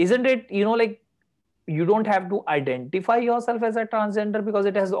 isn't it, like you don't have to identify yourself as a transgender because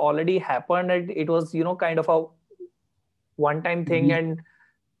it has already happened and it was, kind of a one-time thing, We, and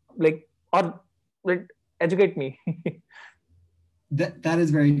like, or like, educate me. that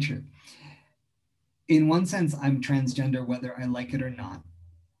is very true. In one sense, I'm transgender whether I like it or not,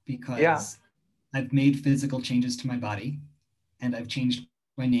 Yeah. because I've made physical changes to my body and I've changed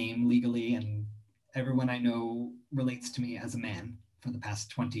my name legally, and everyone I know relates to me as a man for the past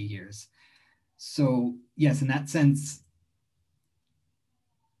 20 years. So, yes, in that sense,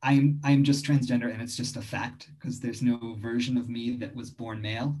 I'm just transgender and it's just a fact, because there's no version of me that was born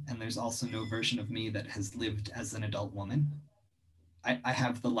male and there's also no version of me that has lived as an adult woman. I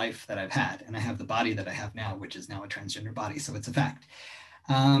have the life that I've had and I have the body that I have now, which is now a transgender body. So it's a fact.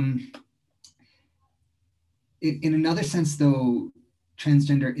 Um, in another sense, though,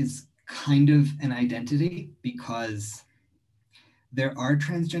 transgender is kind of an identity, because there are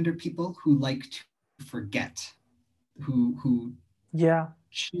transgender people who like to forget, who Yeah.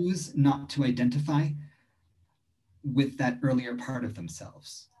 choose not to identify with that earlier part of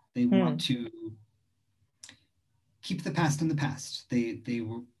themselves. They want Hmm. to keep the past in the past. They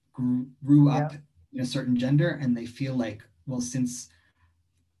grew Yeah. up in a certain gender and they feel like, well, since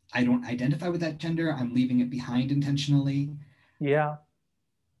I don't identify with that gender, I'm leaving it behind intentionally. Yeah.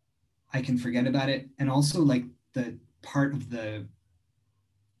 I can forget about it. And also, like, the part of the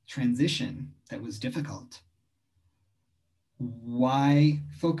transition that was difficult, why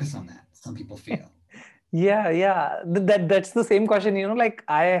focus on that? Some people feel. Yeah. Yeah. That's the same question, like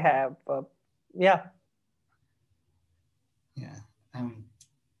I have. Yeah. Yeah. Um,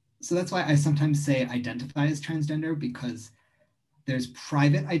 so that's why I sometimes say identify as transgender, because there's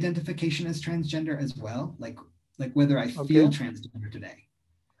private identification as transgender as well, like whether I feel Okay. transgender today.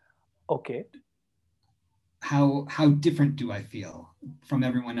 Okay. How different do I feel from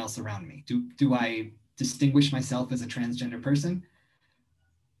everyone else around me? Do I distinguish myself as a transgender person,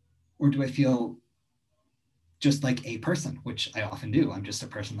 or do I feel just like a person, which I often do? I'm just a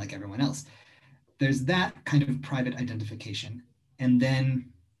person like everyone else. There's that kind of private identification, and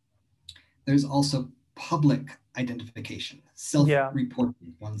then there's also public identification, Yeah.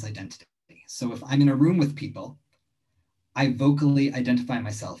 self-reporting one's identity. So if I'm in a room with people, I vocally identify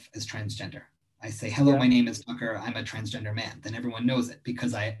myself as transgender. I say, hello, Yeah. my name is Tucker, I'm a transgender man. Then everyone knows it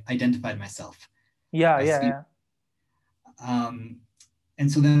because I identified myself Yeah. by Yeah. speech. Yeah. Um,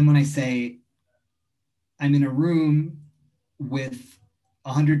 and so then when I say I'm in a room with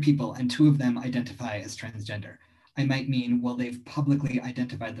 100 people and two of them identify as transgender, I might mean, well, they've publicly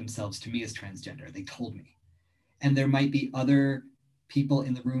identified themselves to me as transgender. They told me. And there might be other people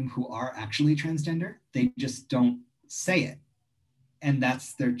in the room who are actually transgender. They just don't say it. And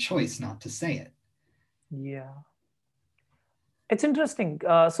that's their choice not to say it. Yeah. It's interesting.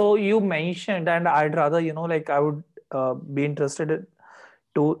 So you mentioned, and I'd rather, like I would be interested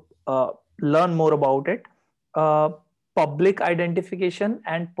to learn more about it. Uh, Public identification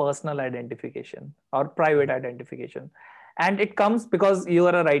and personal identification or private identification. And it comes because you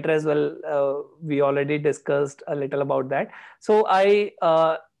are a writer as well. We already discussed a little about that. So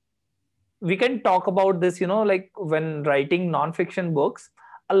we can talk about this, like when writing non-fiction books,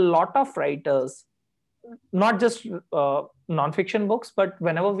 a lot of writers, not just non-fiction books, but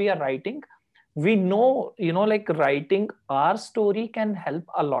whenever we are writing, we know, like writing our story can help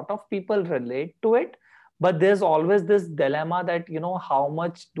a lot of people relate to it, but there's always this dilemma that, how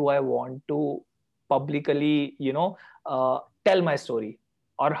much do I want to publicly, tell my story,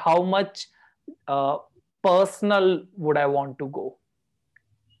 or how much uh, personal would I want to go.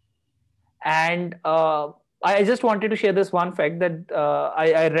 And I just wanted to share this one fact that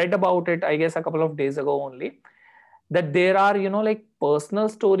I read about it, I guess, a couple of days ago only, that there are, like personal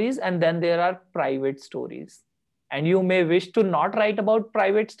stories and then there are private stories. And you may wish to not write about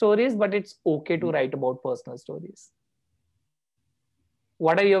private stories, but it's okay to write about personal stories.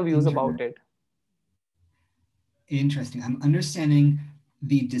 What are your views Inter- about it? Interesting. I'm understanding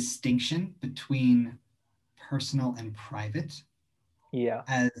the distinction between personal and private Yeah.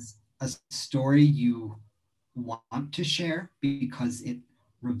 as a story you want to share because it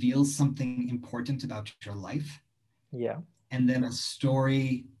reveals something important about your life, Yeah. and then a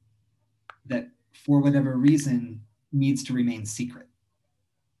story that, for whatever reason, needs to remain secret.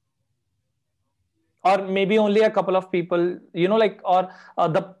 or maybe only a couple of people, like, or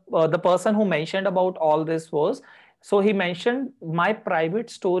the person who mentioned about all this was, so he mentioned my private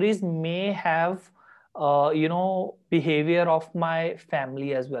stories may have behavior of my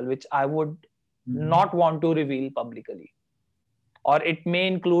family as well, which I would Mhm. not want to reveal publicly, or it may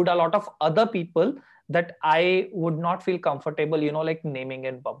include a lot of other people that I would not feel comfortable, like naming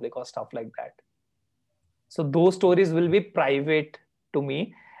in public or stuff like that. So those stories will be private to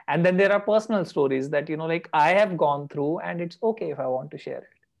me. And then there are personal stories that, like I have gone through, and it's okay if I want to share it.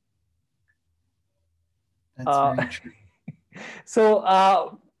 That's Uh, very true.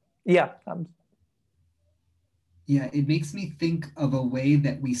 so, yeah, Yeah, it makes me think of a way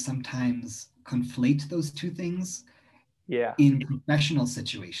that we sometimes conflate those two things yeah, in professional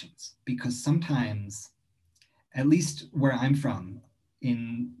situations, because sometimes, at least where I'm from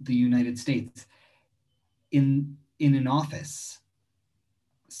in the United States, in an office,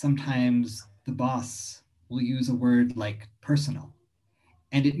 sometimes the boss will use a word like personal,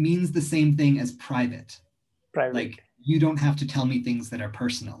 and it means the same thing as private. private. Like, you don't have to tell me things that are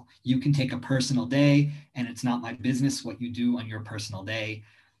personal. You can take a personal day, and it's not my business what you do on your personal day.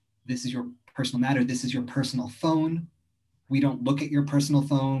 This is your personal matter. This is your personal phone. We don't look at your personal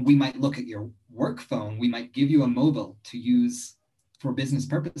phone. We might look at your work phone. We might give you a mobile to use for business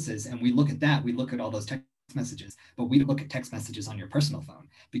purposes. And we look at that. We look at all those text messages, but we don't look at text messages on your personal phone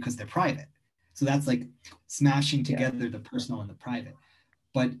because they're private. So that's like smashing Yeah, together the personal and the private.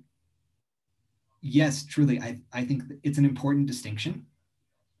 But yes, truly, I think it's an important distinction,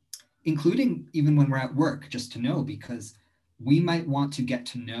 including even when we're at work, just to know, because we might want to get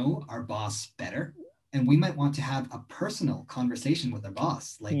to know our boss better, and we might want to have a personal conversation with our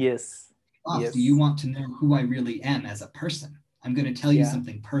boss. Like, yes, boss, do you yes, want to know who I really am as a person? I'm going to tell you yeah,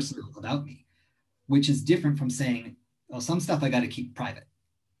 something personal about me, which is different from saying, oh, some stuff I got to keep private.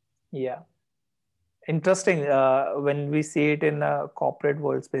 yeah. Interesting when we see it in a corporate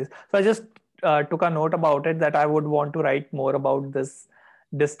world space. So I just took a note about it, that I would want to write more about this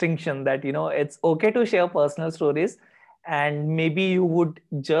distinction, that it's okay to share personal stories, and maybe you would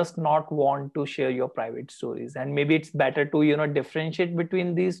just not want to share your private stories, and maybe it's better to differentiate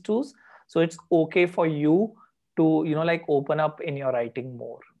between these two. So it's okay for you to like open up in your writing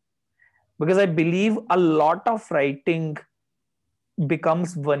more, because I believe a lot of writing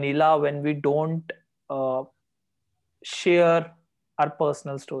becomes vanilla when we don't uh, share our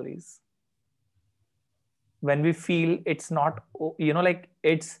personal stories, when we feel it's not, like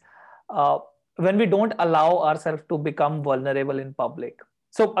it's uh, when we don't allow ourselves to become vulnerable in public.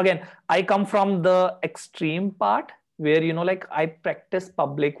 So again, I come from the extreme part where like I practice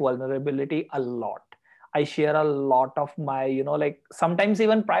public vulnerability a lot. I share a lot of my like sometimes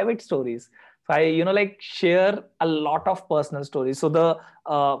even private stories. So I like share a lot of personal stories. So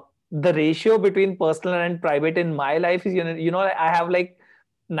the ratio between personal and private in my life is I have like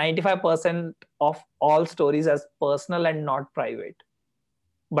 95% of all stories as personal and not private.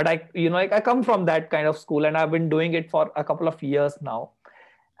 But I like I come from that kind of school, and I've been doing it for a couple of years now,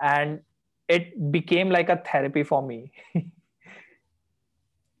 and it became like a therapy for me.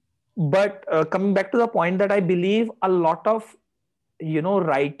 But coming back to the point, that I believe a lot of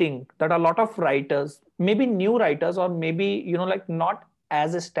writing, that a lot of writers, maybe new writers, or maybe like not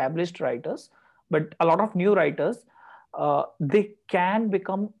as established writers, but a lot of new writers, they can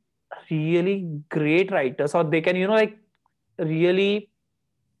become really great writers, or they can like really,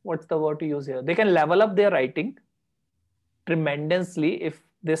 what's the word to use here, they can level up their writing tremendously if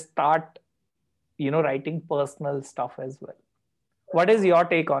they start writing personal stuff as well. What is your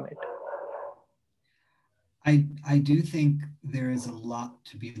take on it? I do think there is a lot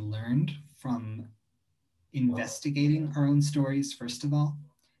to be learned from investigating our own stories, first of all,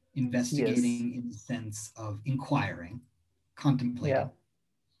 Yes. investigating in the sense of inquiring, Yeah. contemplating,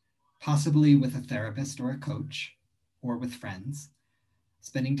 possibly with a therapist or a coach or with friends,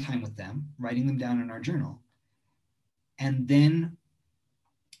 spending time with them, writing them down in our journal. And then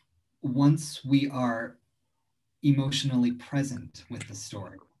once we are emotionally present with the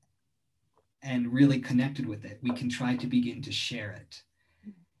story and really connected with it, we can try to begin to share it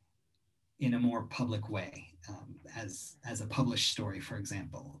in a more public way, as a published story, for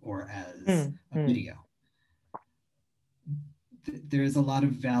example, or as Hmm. a Hmm. video. There is a lot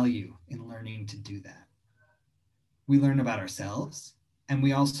of value in learning to do that. We learn about ourselves, and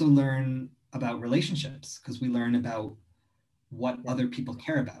we also learn about relationships, because we learn about what Yeah. other people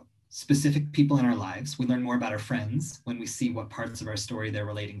care about, specific people in our lives. We learn more about our friends when we see what parts of our story they're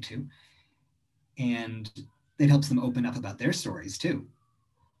relating to, and it helps them open up about their stories too.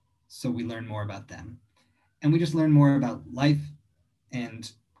 So we learn more about them, and we just learn more about life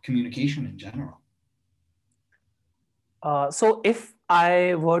and communication in general. So if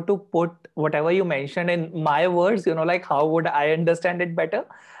I were to put whatever you mentioned in my words, like how would I understand it better?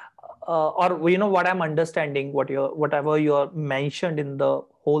 Or what I'm understanding, whatever you're mentioned in the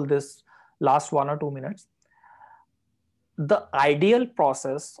whole this last 1 or 2 minutes, the ideal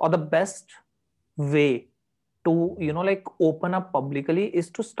process or the best way to like open up publicly is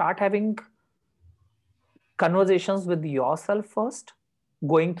to start having conversations with yourself first.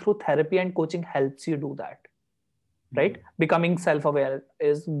 Going through therapy and coaching helps you do that, right? Becoming self-aware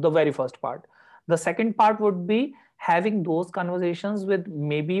is the very first part. The second part would be having those conversations with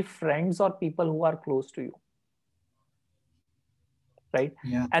maybe friends or people who are close to you, right?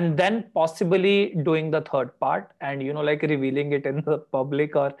 Yeah. And then possibly doing the third part and like revealing it in the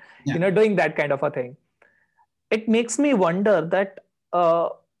public, or doing that kind of a thing. It makes me wonder that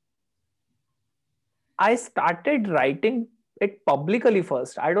I started writing it publicly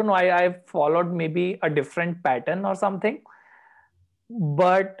first. I don't know, I followed maybe a different pattern or something.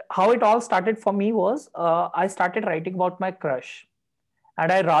 But how it all started for me was I started writing about my crush.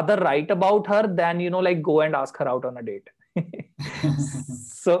 And I rather write about her than, like go and ask her out on a date.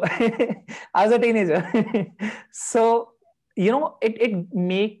 So as a teenager. So, it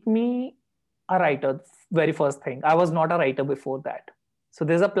made me a writer, very first thing. I was not a writer before that. So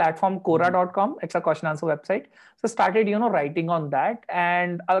there's a platform, Quora.com. It's a question answer website. So started, writing on that.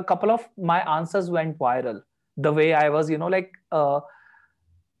 And a couple of my answers went viral. The way I was, like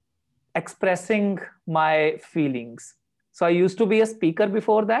expressing my feelings. So I used to be a speaker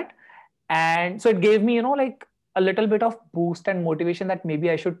before that. And so it gave me, like a little bit of boost and motivation that maybe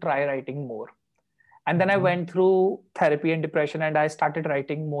I should try writing more. And then I went through therapy and depression and I started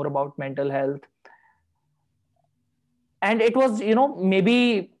writing more about mental health. And it was,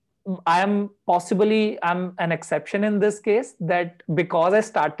 maybe I'm an exception in this case, that because I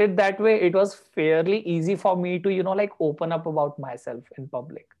started that way, it was fairly easy for me to, like open up about myself in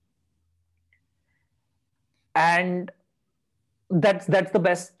public. And that's the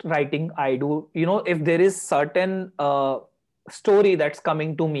best writing I do. If there is certain story that's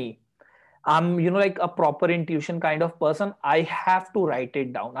coming to me, I'm like a proper intuition kind of person. I have to write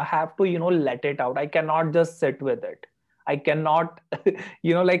it down. I have to let it out. I cannot just sit with it. I cannot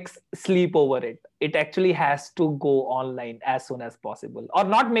like sleep over it. It actually has to go online as soon as possible, or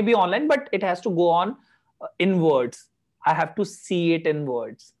not maybe online, but it has to go on in words. I have to see it in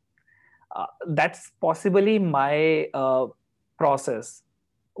words. That's possibly my process.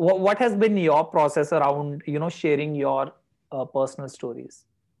 What has been your process around sharing your personal stories?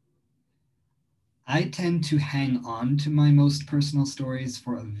 I tend to hang on to my most personal stories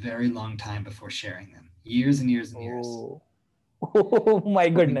for a very long time before sharing them. Years and years and years. Oh my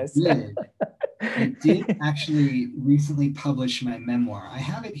goodness. I did actually recently publish my memoir. I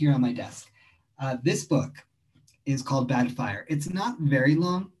have it here on my desk. This book is called Bad Fire. It's not very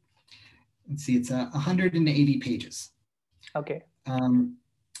long. Let's see, it's 180 pages. Okay.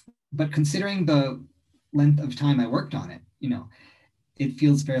 But considering the length of time I worked on it, it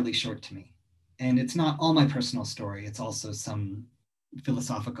feels fairly short to me. And it's not all my personal story. It's also some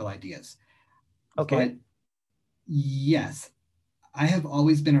philosophical ideas. Okay. But yes, I have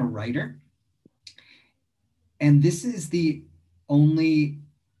always been a writer. And this is the only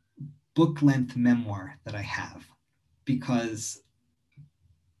book-length memoir that I have because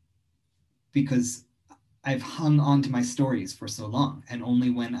I've hung on to my stories for so long. And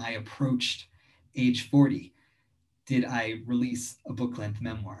only when I approached age 40 did I release a book-length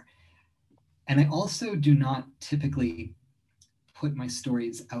memoir. And I also do not typically put my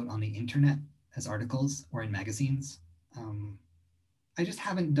stories out on the internet as articles or in magazines. I just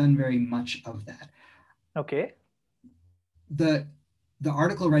haven't done very much of that. Okay. The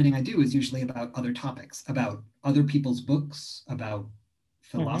article writing I do is usually about other topics, about other people's books, about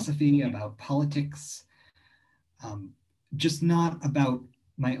philosophy, about politics, just not about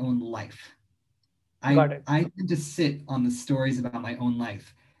my own life. I tend to sit on the stories about my own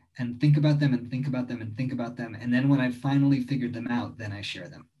life and think about them and think about them and think about them. And then when I've finally figured them out, then I share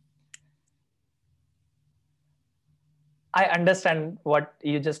them. I understand what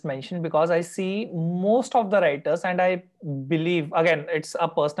you just mentioned, because I see most of the writers, and I believe, again, it's a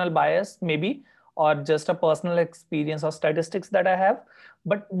personal bias maybe, or just a personal experience or statistics that I have,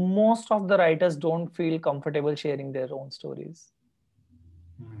 but most of the writers don't feel comfortable sharing their own stories.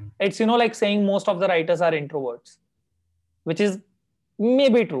 It's, like saying most of the writers are introverts, which is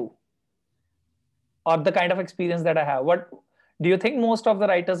maybe true, or the kind of experience that I have. What do you think? Most of the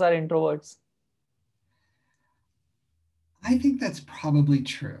writers are introverts? I think that's probably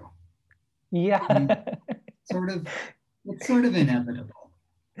true. Yeah. It's sort of inevitable.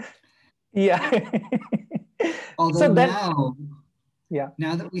 Yeah. Although So then, now, yeah,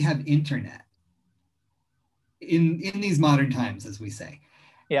 now that we have internet, in these modern times, as we say,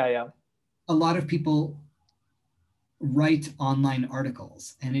 yeah. a lot of people write online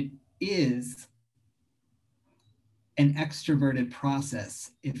articles, and it is an extroverted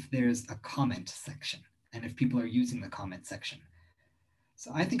process if there's a comment section and if people are using the comment section.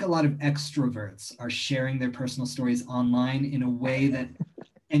 So I think a lot of extroverts are sharing their personal stories online in a way that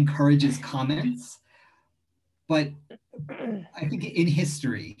encourages comments. But I think in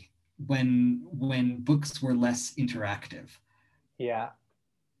history, when books were less interactive, Yeah.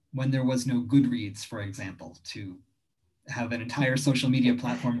 when there was no Goodreads, for example, to have an entire social media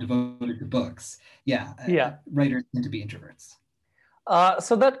platform devoted to books, Yeah. writers tend to be introverts.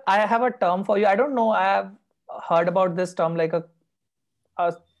 So that I have a term for you. I don't know. I have heard about this term like a,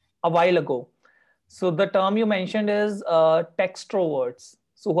 a while ago. So the term you mentioned is textroverts.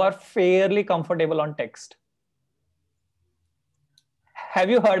 So who are fairly comfortable on text. Have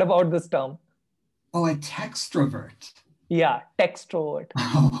you heard about this term? Oh, a textrovert. Yeah, textrovert.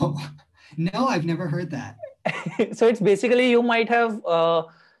 Oh, no, I've never heard that. So it's basically you might have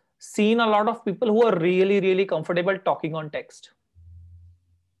seen a lot of people who are really, really comfortable talking on text.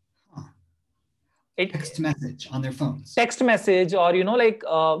 Huh. It Text message on their phones. text message or like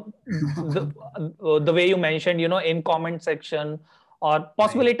the way you mentioned, in comment section or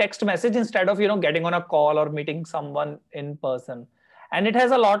possibly Right. text message instead of getting on a call or meeting someone in person. And it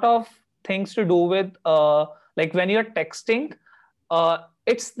has a lot of things to do with like when you're texting,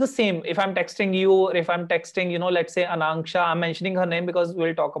 it's the same if I'm texting you or if I'm texting, let's say Ananksha. I'm mentioning her name because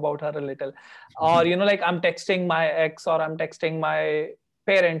we'll talk about her a little. Or like I'm texting my ex or I'm texting my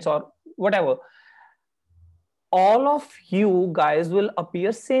parents or whatever. All of you guys will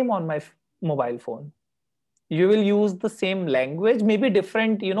appear same on my mobile phone. You will use the same language, maybe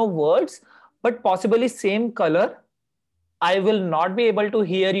different words, but possibly same color. I will not be able to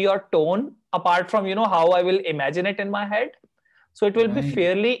hear your tone apart from how I will imagine it in my head. So it will be Right.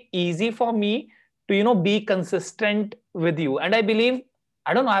 fairly easy for me to be consistent with you. And I believe,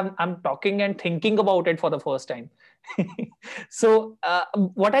 I don't know, I'm talking and thinking about it for the first time. So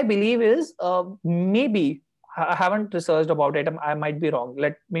what I believe is maybe I haven't researched about it. I might be wrong.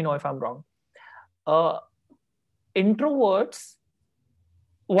 Let me know if I'm wrong. uh, Introverts,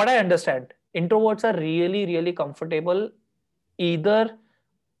 what I understand, introverts are really, really comfortable either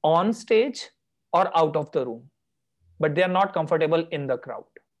on stage or out of the room, but they are not comfortable in the crowd.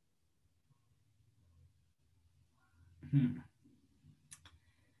 Hmm.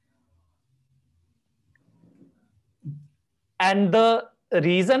 And the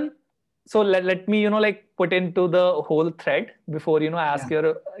reason, so let me like put into the whole thread before Yeah. ask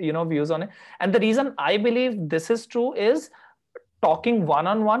your views on it. And the reason I believe this is true is talking one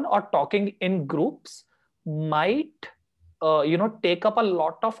on one or talking in groups might take up a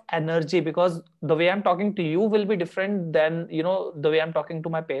lot of energy, because the way I'm talking to you will be different than the way I'm talking to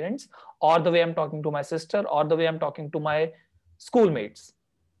my parents or the way I'm talking to my sister or the way I'm talking to my schoolmates.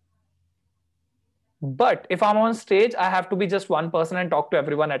 But if I'm on stage, I have to be just one person and talk to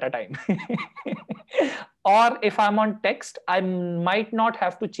everyone at a time. Or if I'm on text, I might not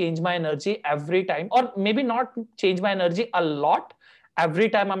have to change my energy every time, or maybe not change my energy a lot every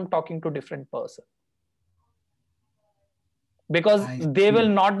time I'm talking to different person, because I they will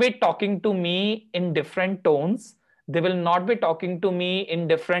see. not be talking to me in different tones. They will not be talking to me in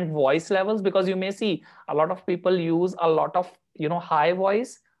different voice levels, because you may see a lot of people use a lot of high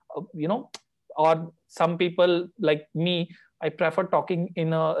voice, or some people like me, I prefer talking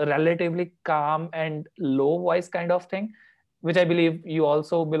in a relatively calm and low voice kind of thing, which I believe you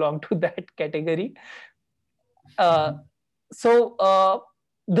also belong to that category. uh, so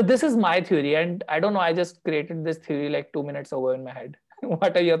this is my theory, and I don't know, I just created this theory like 2 minutes ago in my head.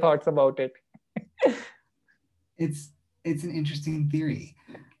 What are your thoughts about it? It's an interesting theory.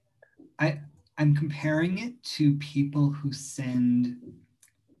 I'm comparing it to people who send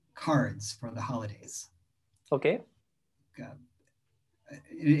cards for the holidays. Okay. Uh,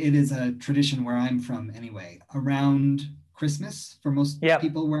 it is a tradition where I'm from anyway, around Christmas for most Yeah.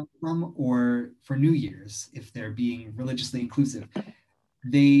 people where I'm from, or for New Year's, if they're being religiously inclusive,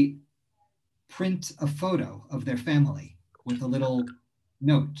 they print a photo of their family with a little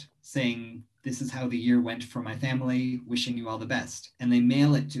note saying, "This is how the year went for my family, wishing you all the best." And they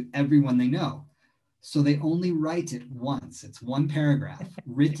mail it to everyone they know. So they only write it once. It's one paragraph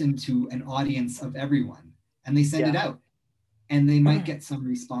written to an audience of everyone, and they send it Yeah. out. And they might get some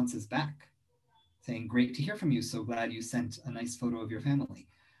responses back saying, "Great to hear from you. So glad you sent a nice photo of your family."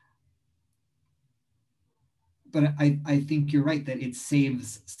 but I think you're right that it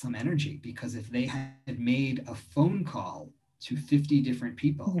saves some energy, because if they had made a phone call to 50 different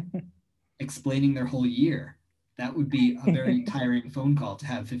people explaining their whole year, that would be a very tiring phone call to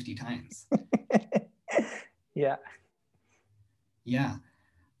have 50 times. Yeah. Yeah.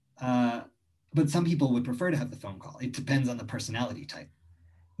 Uh, but some people would prefer to have the phone call. It depends on the personality type.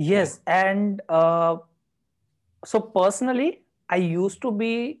 Yes. And so personally, I used to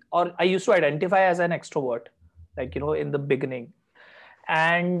be, or I used to identify as an extrovert, like, in the beginning.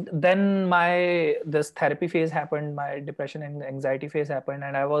 And then this therapy phase happened, my depression and anxiety phase happened,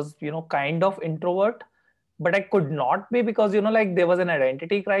 and I was, kind of introvert, but I could not be, because, like, there was an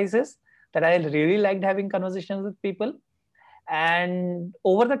identity crisis, that I really liked having conversations with people. And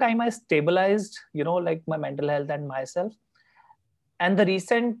over the time, I stabilized, like, my mental health and myself. And the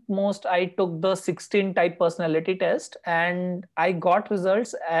recent most, I took the 16 type personality test, and I got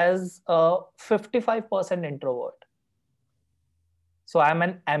results as a 55% introvert. So I'm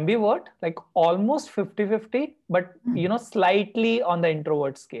an ambivert, like almost 50-50, but slightly on the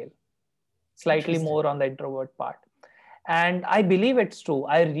introvert scale, slightly more on the introvert part. And I believe it's true.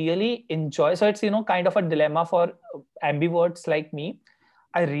 I really enjoy. So it's, kind of a dilemma for ambiverts like me.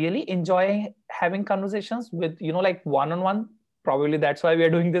 I really enjoy having conversations with, like, one-on-one. Probably that's why we are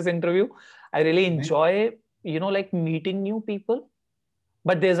doing this interview. I really enjoy, like, meeting new people,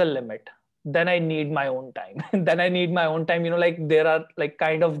 but there's a limit. Then I need my own time. Then I need my own time. Like, there are, like,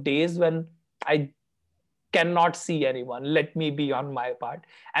 kind of days when I cannot see anyone. Let me be on my part.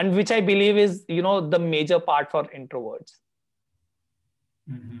 And which I believe is, the major part for introverts.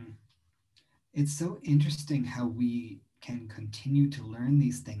 Mm-hmm. It's so interesting how we can continue to learn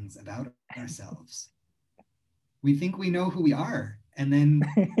these things about ourselves. We think we know who we are, and then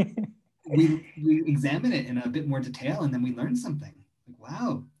we examine it in a bit more detail, and then we learn something. Like,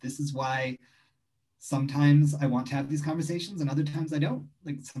 wow, this is why sometimes I want to have these conversations and other times I don't.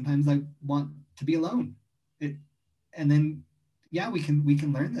 Like, sometimes I want to be alone. And then, yeah, we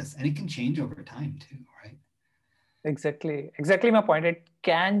can learn this, and it can change over time too, right? Exactly my point. It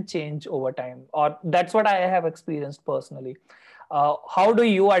can change over time, or that's what I have experienced personally. How do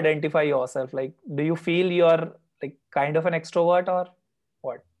you identify yourself? Like, do you feel you're, like, kind of an extrovert, or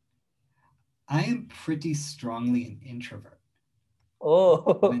what? I am pretty strongly an introvert.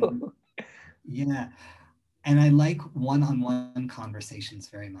 Oh. Yeah. And I like one-on-one conversations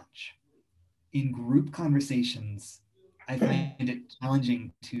very much. In group conversations, I find it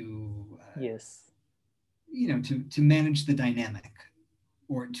challenging to, Yes. To manage the dynamic,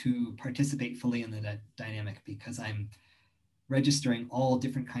 or to participate fully in the dynamic, because I'm registering all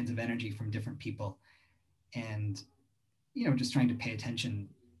different kinds of energy from different people, and just trying to pay attention.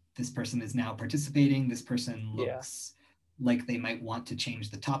 This person is now participating. This person looks like they might want to change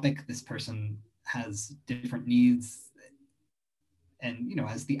the topic. This person has different needs. And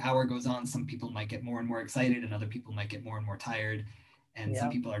as the hour goes on, some people might get more and more excited, and other people might get more and more tired. And some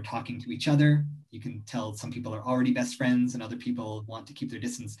people are talking to each other. You can tell some people are already best friends, and other people want to keep their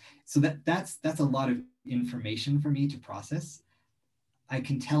distance. So that's a lot of information for me to process. I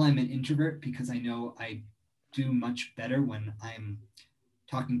can tell I'm an introvert because I know I do much better when I'm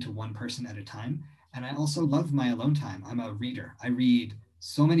talking to one person at a time. And I also love my alone time. I'm a reader. I read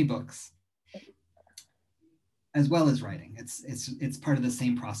so many books, as well as writing. It's part of the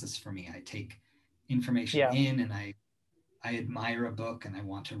same process for me. I take information in, and I admire a book, and I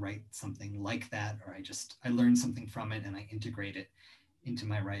want to write something like that, or I learn something from it and I integrate it into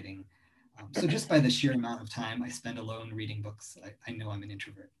my writing. So just by the sheer amount of time I spend alone reading books, I know I'm an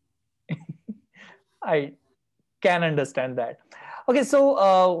introvert. I can understand that. Okay,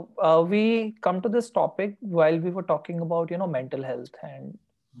 so we come to this topic while we were talking about, mental health and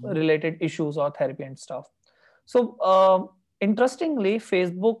related issues or therapy and stuff. So interestingly,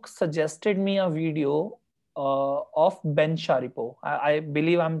 Facebook suggested me a video of Ben Sharipo. I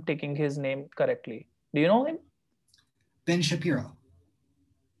believe I'm taking his name correctly. Do you know him? Ben Shapiro.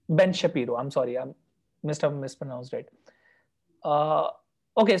 Ben Shapiro. I'm sorry, I must have mispronounced it.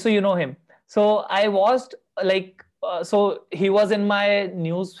 Okay, so you know him. So I watched, like, so he was in my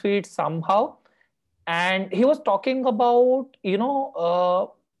news feed somehow, and he was talking about,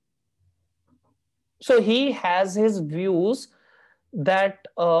 so he has his views that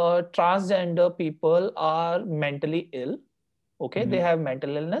transgender people are mentally ill. Okay, they have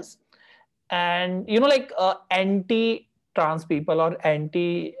mental illness, and like anti trans people or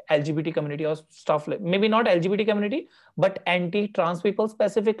anti LGBT community or stuff, like maybe not LGBT community, but anti trans people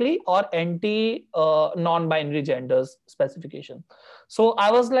specifically, or anti non-binary genders specification. So I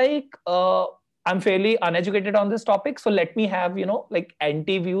was like, I'm fairly uneducated on this topic, so let me have, like,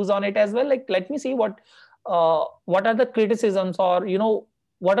 anti views on it as well. Like, let me see what what are the criticisms, or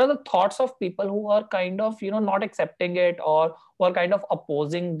what are the thoughts of people who are kind of not accepting it, or who are kind of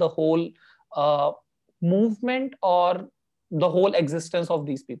opposing the whole uh, movement, or the whole existence of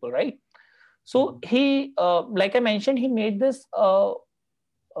these people, right? So he, like I mentioned, he made this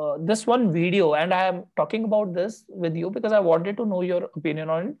one video, and I am talking about this with you because I wanted to know your opinion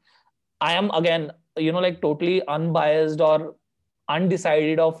on it. I am, again, like totally unbiased or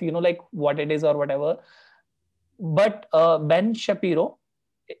undecided of like what it is or whatever. But Ben Shapiro,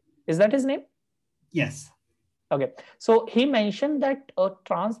 is that his name? Yes. Okay. So he mentioned that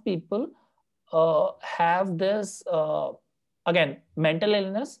trans people have this, again, mental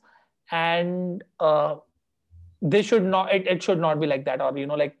illness, and they should not, it should not be like that, or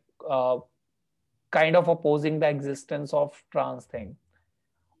like uh, kind of opposing the existence of trans thing.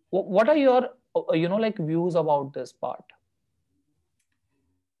 What are your like views about this part?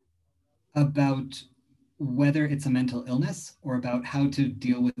 About whether it's a mental illness or about how to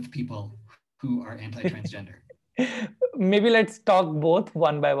deal with people who are anti-transgender? Maybe let's talk both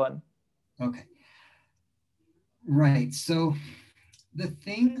one by one. Okay. Right. So the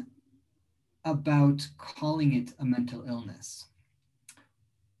thing about calling it a mental illness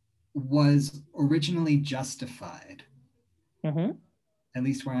was originally justified, Mm-hmm. at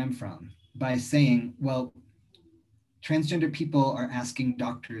least where I'm from, by saying, well, transgender people are asking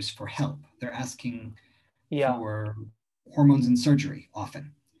doctors for help. They're asking Yeah. for hormones and surgery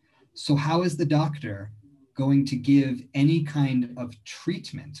often. So, how is the doctor going to give any kind of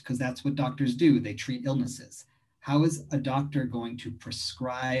treatment? Because that's what doctors do, they treat illnesses. How is a doctor going to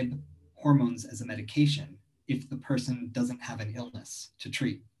prescribe hormones as a medication if the person doesn't have an illness to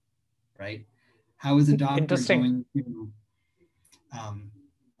treat, right? How is a doctor Interesting. going to,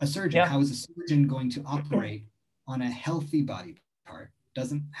 a surgeon, Yeah. how is a surgeon going to operate on a healthy body part,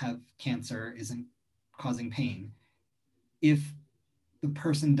 doesn't have cancer, isn't causing pain, if the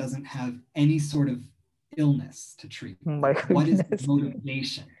person doesn't have any sort of illness to treat? My Like, what is the goodness.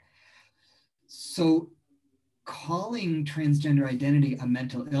 motivation? So, calling transgender identity a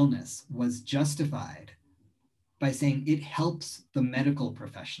mental illness was justified by saying it helps the medical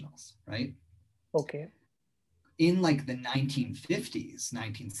professionals, right? Okay. In like the 1950s,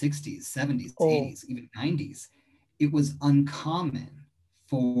 1960s, 70s, Oh, 80s, even 90s, it was uncommon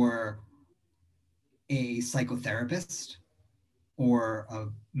for a psychotherapist or a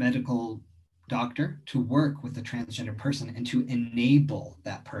medical doctor to work with a transgender person and to enable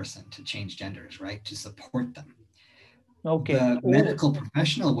that person to change genders, right? To support them. okay. The Oh, medical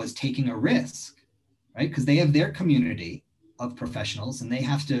professional was taking a risk, right? Because they have their community of professionals and they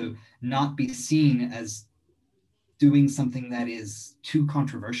have to not be seen as doing something that is too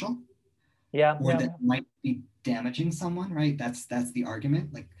controversial yeah, or yeah, that yeah. might be damaging someone, right? That's the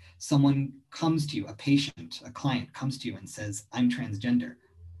argument. Like, someone comes to you, a patient, a client comes to you and says, I'm transgender.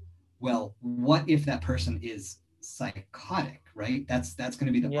 Well, what if that person is psychotic, right? That's going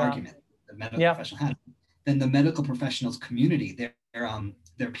to be the Yeah, argument the medical yeah, professional has. Then the medical professionals community,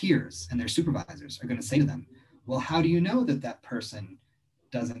 their peers and their supervisors are going to say to them, well, how do you know that that person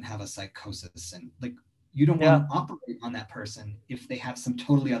doesn't have a psychosis? And like, you don't want yeah, to operate on that person if they have some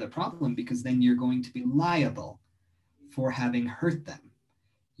totally other problem, because then you're going to be liable for having hurt them.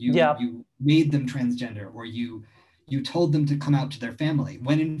 you yeah, you made them transgender, or you told them to come out to their family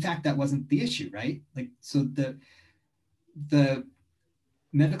when in fact that wasn't the issue, right? Like, so the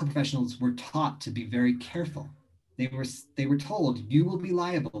medical professionals were taught to be very careful. They were told, you will be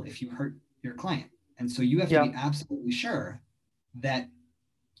liable if you hurt your client, and so you have to yeah. be absolutely sure that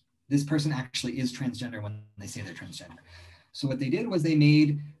this person actually is transgender when they say they're transgender. So what they did was they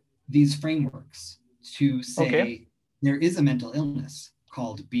made these frameworks to Okay. say there is a mental illness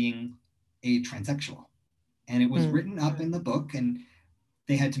called being a transsexual. And it was Hmm. written up in the book, and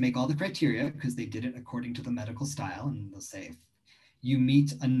they had to make all the criteria because they did it according to the medical style. And they'll say, if you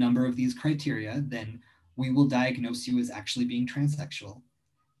meet a number of these criteria, then we will diagnose you as actually being transsexual.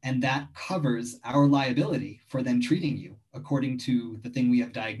 And that covers our liability for then treating you according to the thing we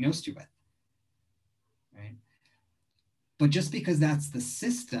have diagnosed you with, right? But just because that's the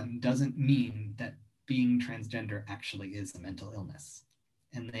system doesn't mean that being transgender actually is a mental illness.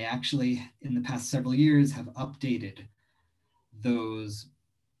 And they actually, in the past several years, have updated those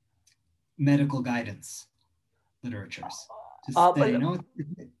medical guidance literatures to say, But no,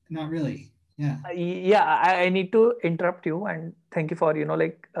 not really. Yeah. yeah, I need to interrupt you, and thank you for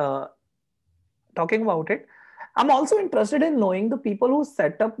like talking about it. I'm also interested in knowing the people who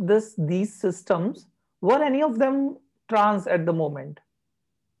set up these systems. Were any of them trans at the moment?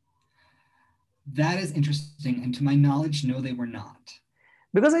 That is interesting. And to my knowledge, no, they were not.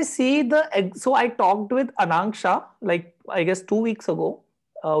 Because I see so I talked with Anang Shah, like I guess 2 weeks ago.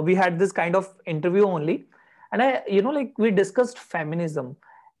 We had this kind of interview only. And like we discussed feminism.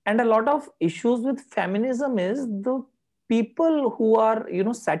 And a lot of issues with feminism is the people who are,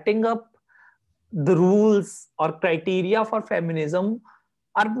 setting up the rules or criteria for feminism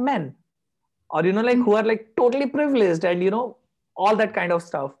are men, or like who are like totally privileged, and all that kind of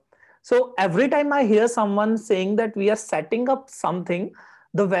stuff. So every time I hear someone saying that we are setting up something,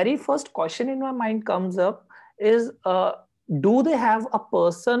 the very first question in my mind comes up is, do they have a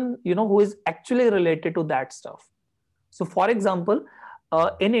person who is actually related to that stuff? So for example,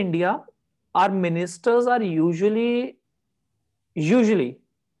 in India, our ministers are usually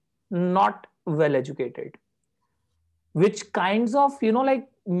not well educated, which kinds of like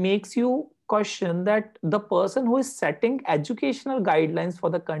makes you question that the person who is setting educational guidelines for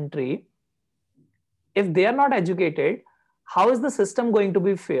the country, if they are not educated, how is the system going to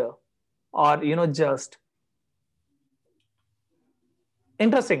be fair or just?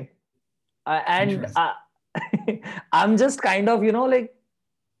 Interesting. And Interesting. I'm just kind of like,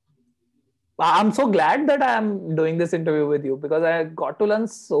 I'm so glad that I'm doing this interview with you, because I got to learn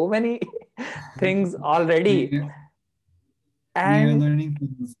so many things already. we, we are and learning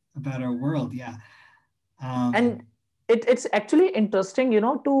things about our world. Yeah. and Um, it's actually interesting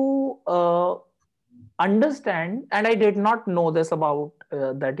to understand. And I did not know this about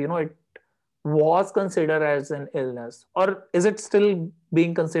that it was considered as an illness, or is it still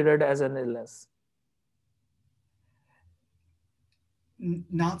being considered as an illness?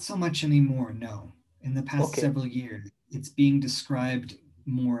 Not so much anymore, no. In the past Okay. several years, it's being described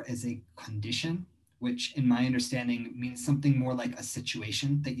more as a condition, which, in my understanding, means something more like a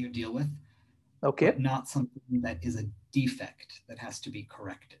situation that you deal with, but Okay. not something that is a defect that has to be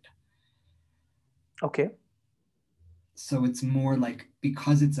corrected. Okay. So it's more like,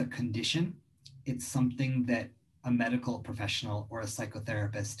 because it's a condition, it's something that a medical professional or a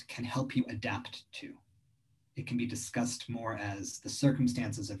psychotherapist can help you adapt to. It can be discussed more as the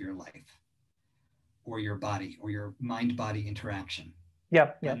circumstances of your life or your body or your mind body interaction,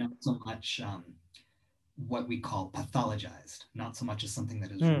 Yeah. Yeah. but not so much what we call pathologized, not so much as something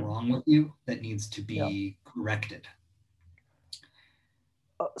that is Hmm. wrong with you that needs to Yeah. be corrected.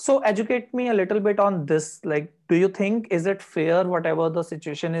 So educate me a little bit on this. Like, do you think, is it fair whatever the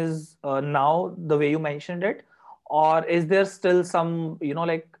situation is now, the way you mentioned it, or is there still some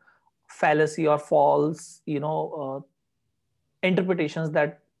like fallacy or false interpretations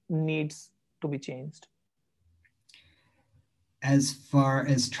that needs to be changed? As far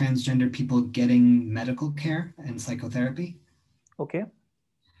as transgender people getting medical care and psychotherapy, Okay.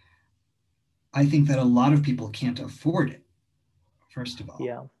 I think that a lot of people can't afford it, first of all.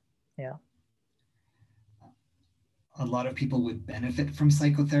 Yeah. Yeah. A lot of people would benefit from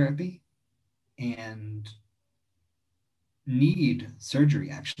psychotherapy and need surgery,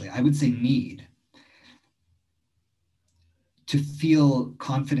 actually. I would say need to feel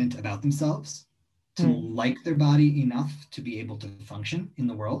confident about themselves, to Hmm. like their body enough to be able to function in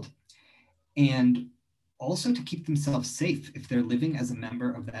the world, and also to keep themselves safe if they're living as a member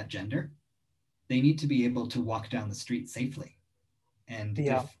of that gender. They need to be able to walk down the street safely. And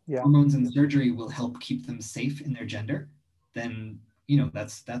Yeah. if Yeah. hormones and surgery will help keep them safe in their gender, then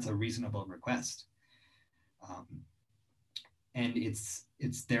that's a reasonable request. Um, and it's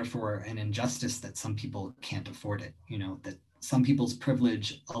therefore an injustice that some people can't afford it. That some people's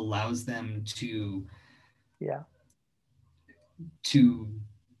privilege allows them Yeah. to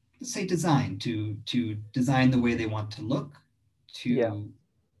say to design the way they want to look, Yeah. to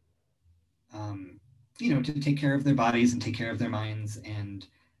to take care of their bodies and take care of their minds, and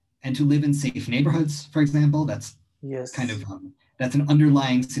to live in safe neighborhoods, for example. That's kind Yes. of that's an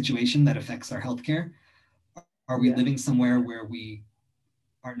underlying situation that affects our healthcare. Are we Yeah. living somewhere where we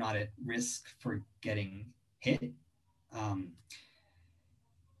are not at risk for getting hit? Um,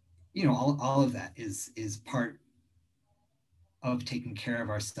 all of that is part of taking care of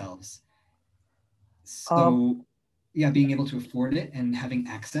ourselves. Uh, So yeah, being able to afford it and having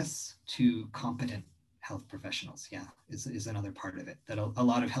access to competent health professionals, yeah, is another part of it, that a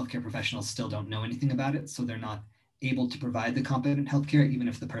lot of healthcare professionals still don't know anything about it, so they're not able to provide the competent healthcare even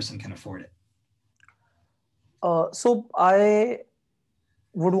if the person can afford it. so I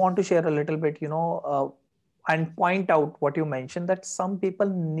would want to share a little bit, and point out what you mentioned, that some people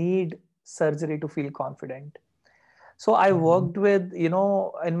need surgery to feel confident. So I Mm-hmm. worked with,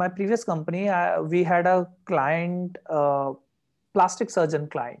 in my previous company, we had a client, plastic surgeon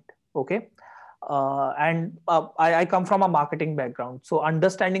client. Okay. And I come from a marketing background. So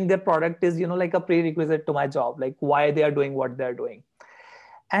understanding their product is, like a prerequisite to my job, like why they are doing what they're doing.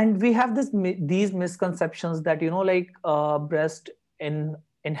 And we have these misconceptions that, like breast in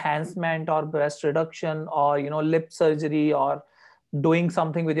enhancement or breast reduction or, lip surgery or doing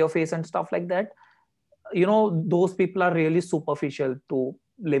something with your face and stuff like that, those people are really superficial, to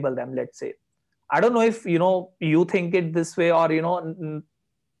label them, let's say. I don't know if, you think it this way, or,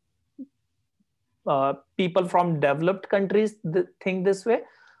 people from developed countries think this way.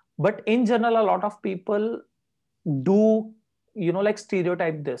 But in general, a lot of people do, like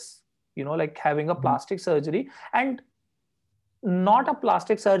stereotype this, like having a Mhm. plastic surgery, and not a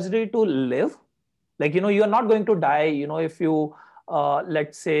plastic surgery to live. Like, you're not going to die, if you,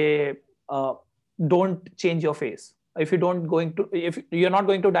 let's say, uh, don't change your face. If you don't going to, if you're not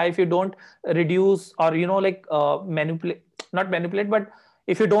going to die if you don't reduce, or, like manipulate, not manipulate, but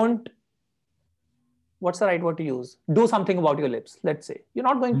if you don't, what's the right word to use, do something about your lips, let's say, you're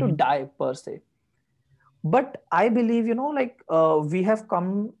not going to Mhm. die per se. But I believe, like we have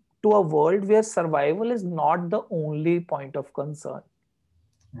come to a world where survival is not the only point of concern,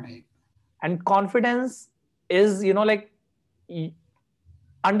 Right. and confidence is, like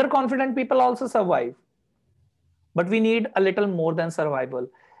underconfident people also survive, but we need a little more than survival.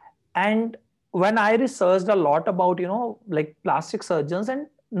 And when I researched a lot about, like plastic surgeons, and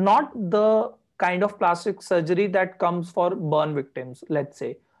not the kind of plastic surgery that comes for burn victims, let's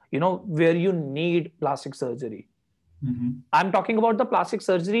say, where you need plastic surgery. Mhm. I'm talking about the plastic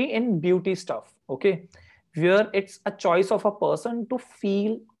surgery in beauty stuff, okay? Where it's a choice of a person to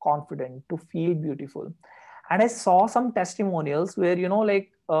feel confident, to feel beautiful. And I saw some testimonials where,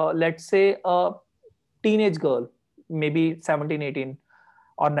 like, let's say a teenage girl, maybe 17, 18,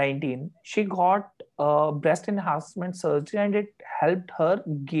 or 19, she got breast enhancement surgery, and it helped her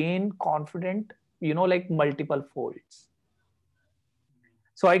gain confidence, like multiple folds.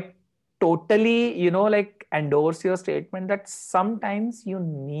 So I totally, like endorse your statement that sometimes you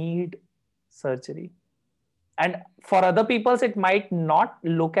need surgery. And for other peoples, it might not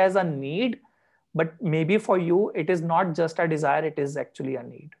look as a need, but maybe for you, it is not just a desire, it is actually a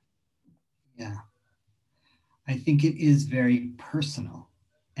need. Yeah. I think it is very personal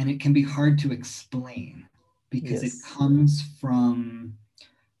and it can be hard to explain because it Yes. comes from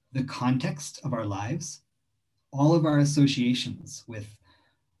the context of our lives, all of our associations with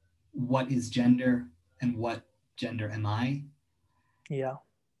what is gender and what gender am I. Yeah.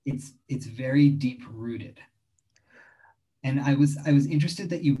 It's very deep rooted. And I was interested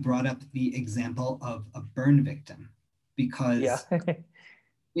that you brought up the example of a burn victim Yeah. because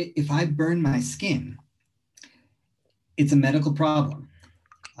if I burn my skin, it's a medical problem.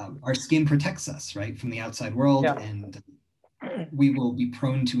 Our skin protects us, right, from the outside world, Yeah. and we will be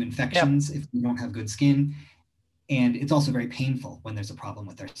prone to Yeah. infections if we don't have good skin. And it's also very painful when there's a problem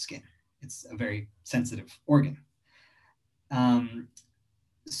with our skin. It's a very sensitive organ. Um,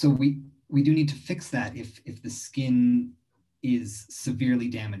 so we do need to fix that if the skin is severely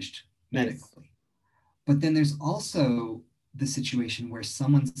damaged Yes. medically. But then there's also the situation where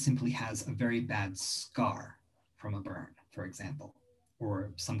someone simply has a very bad scar from a burn, for example,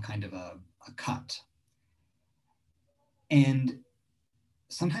 or some kind of a cut. And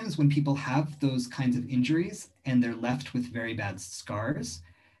sometimes when people have those kinds of injuries and they're left with very bad scars,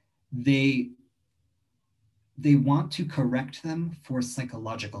 they they want to correct them for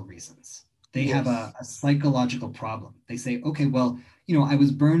psychological reasons. They have Yes. a psychological problem. They say, okay, well, I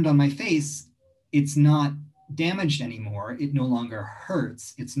was burned on my face. It's not damaged anymore. It no longer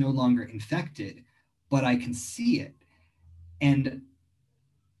hurts. It's no longer infected, but I can see it. And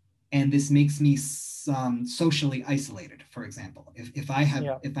and this makes me socially isolated. For example,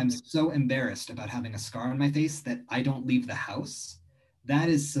 Yeah. if I'm so embarrassed about having a scar on my face that I don't leave the house, that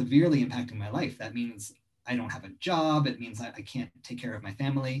is severely impacting my life. That means I don't have a job. It means I can't take care of my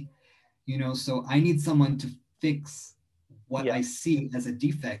family. So I need someone to fix what Yeah. I see as a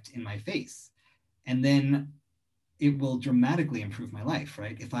defect in my face, and then it will dramatically improve my life,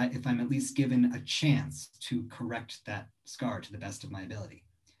 right? If I'm at least given a chance to correct that scar to the best of my ability.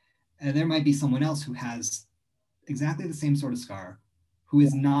 And there might be someone else who has exactly the same sort of scar, who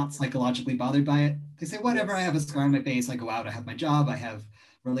is Yeah. not psychologically bothered by it. They say, whatever, I Yes. have a scar on my face, I go out, I have my job, I have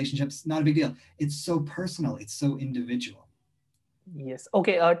relationships, not a big deal. It's so personal, it's so individual. Yes.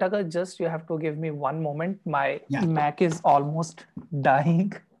 Okay, Tucker, just you have to give me one moment. My Yeah. Mac is almost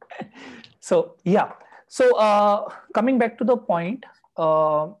dying. So yeah. So coming back to the point,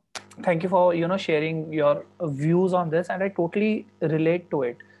 uh, thank you for sharing your views on this, and I totally relate to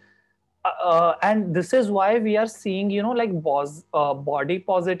it. And this is why we are seeing like body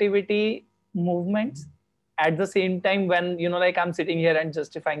positivity movements at the same time, when like I'm sitting here and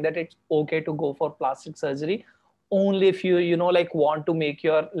justifying that it's okay to go for plastic surgery, only if you know, like want to make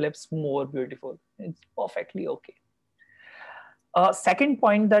your lips more beautiful. It's perfectly okay. Second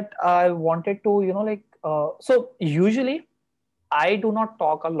point that I wanted to, so usually I do not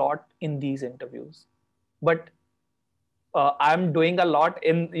talk a lot in these interviews, but I'm doing a lot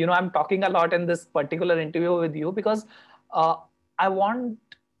in, I'm talking a lot in this particular interview with you because uh, I want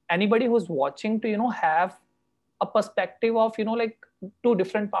anybody who's watching to, have a perspective of, like two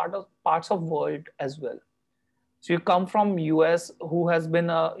different parts of world as well. So you come from US, who has been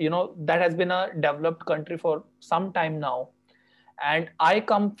a, that has been a developed country for some time now. And I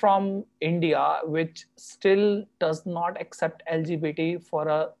come from India, which still does not accept LGBT for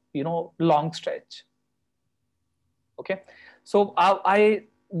a, long stretch. Okay. So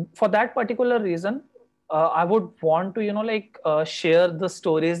for that particular reason, I would want to, share the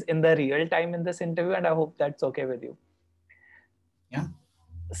stories in the real time in this interview. And I hope that's okay with you. Yeah.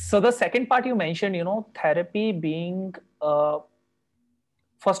 So the second part you mentioned, therapy being,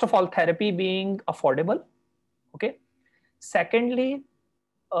 first of all, therapy being affordable. Okay. Secondly,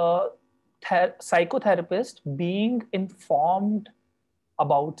 psychotherapist being informed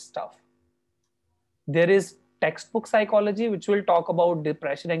about stuff. There is textbook psychology, which will talk about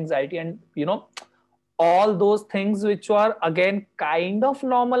depression, anxiety, and, all those things which are again kind of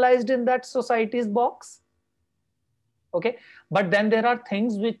normalized in that society's box. Okay. But then there are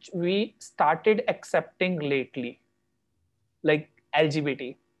things which we started accepting lately, like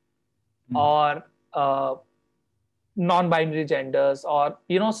LGBT or non-binary genders, or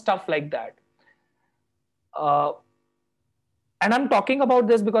stuff like that. And I'm talking about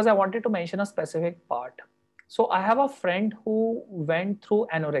this because I wanted to mention a specific part. So I have a friend who went through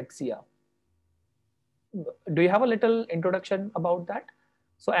anorexia. Do you have a little introduction about that?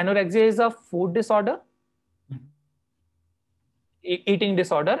 So anorexia is a food disorder, eating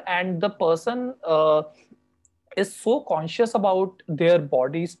disorder, and the person is so conscious about their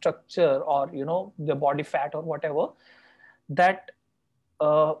body structure, or their body fat or whatever, that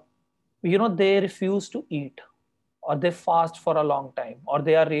uh, they refuse to eat, or they fast for a long time, or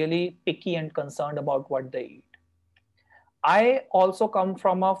they are really picky and concerned about what they eat. I also come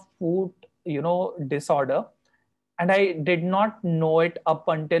from a food, disorder, and I did not know it up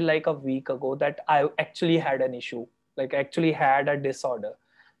until like a week ago that I actually had an issue, like actually had a disorder.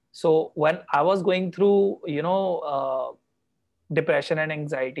 So when I was going through, depression and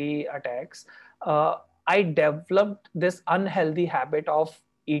anxiety attacks, I developed this unhealthy habit of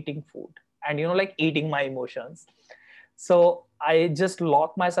eating food and, like eating my emotions. So I just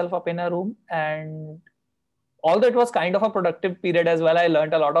locked myself up in a room, and although it was kind of a productive period as well, I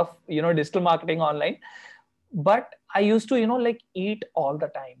learned a lot of, digital marketing online. But I used to, like eat all the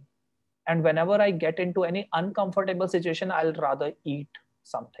time. And whenever I get into any uncomfortable situation, I'll rather eat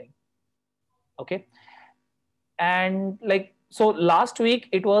something. Okay. And like, so last week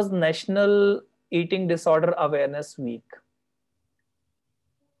it was National Eating Disorder Awareness Week.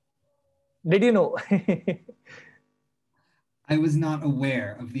 Did you know? I was not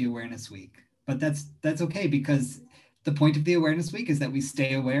aware of the Awareness Week, but that's okay, because the point of the Awareness Week is that we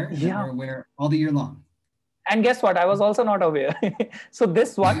stay aware and that we're aware all the year long. And guess what? I was also not aware. So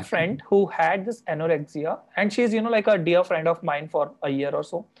this one friend who had this anorexia, and she's, like a dear friend of mine for a year or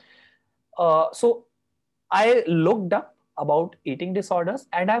so. So I looked up about eating disorders,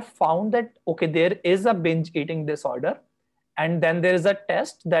 and I found that, okay, there is a binge eating disorder. And then there is a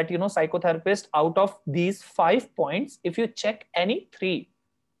test that, psychotherapist, out of these 5 points, if you check any three,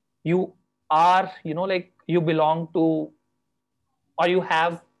 you are, like you belong to, or you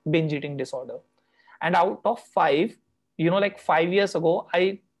have binge eating disorder. And out of five, like 5 years ago,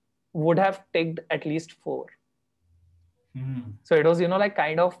 I would have ticked at least four. So it was, like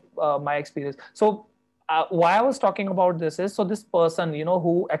kind of my experience. So why I was talking about this is, so this person,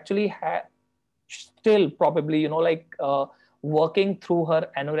 who actually had still probably, like working through her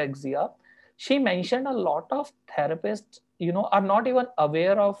anorexia, she mentioned a lot of therapists, are not even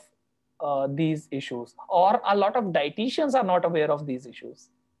aware of these issues, or a lot of dietitians are not aware of these issues.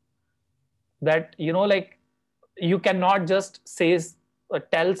 That, like you cannot just say,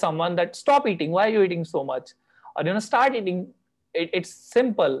 tell someone that stop eating, why are you eating so much, or start eating. It's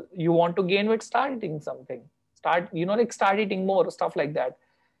simple. You want to gain weight, start eating something, start, like start eating more, stuff like that.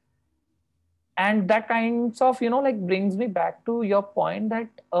 And that kinds of, like brings me back to your point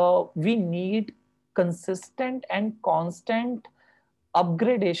that we need consistent and constant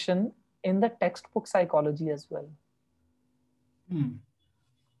upgradation in the textbook psychology as well.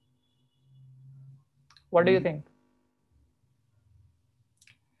 What do you think?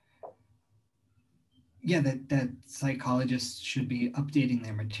 Yeah, that psychologists should be updating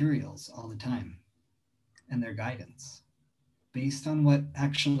their materials all the time. and their guidance based on what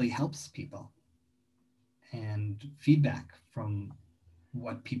actually helps people and feedback from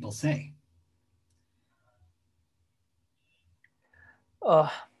what people say. Uh,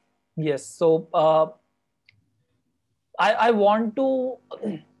 yes. So I want to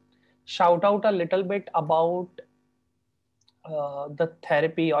shout out a little bit about the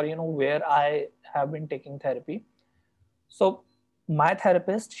therapy, or where I have been taking therapy. So my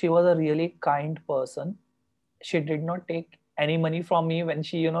therapist, she was a really kind person. She did not take any money from me when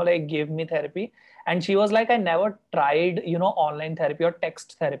she like gave me therapy. And she was like, I never tried online therapy or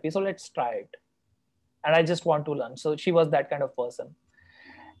text therapy, so let's try it. And I just want to learn. So she was that kind of person.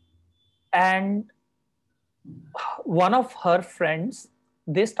 And one of her friends,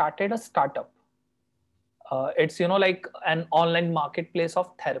 they started a startup. It's like an online marketplace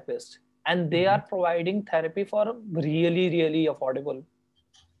of therapists, and they are providing therapy for a really really affordable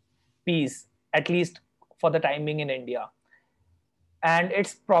piece, at least for the timing in India. And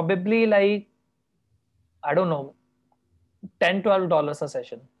it's probably like, I don't know, $10-12 a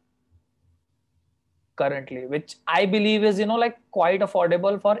session currently, which I believe is like quite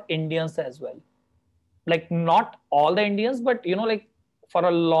affordable for Indians as well. Like not all the Indians, but like for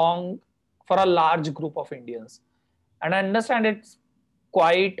a large group of Indians. And I understand it's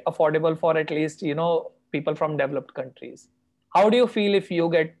quite affordable for at least people from developed countries. How do you feel if you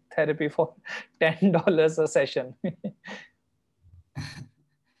get therapy for $10 a session?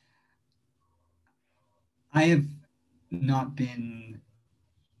 I have not been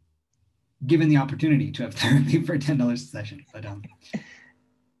given the opportunity to have therapy for $10 a session, but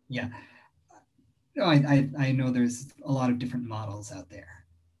yeah, no, I know there's a lot of different models out there.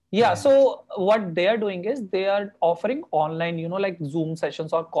 Yeah, And so what they are doing is they are offering online, like Zoom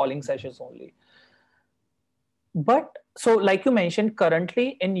sessions or calling sessions only. But so, like you mentioned,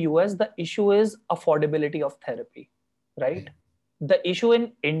 currently in US, the issue is affordability of therapy, right? The issue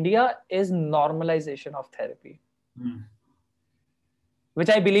in India is normalization of therapy, which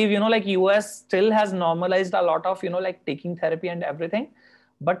I believe, like US still has normalized a lot of, like taking therapy and everything.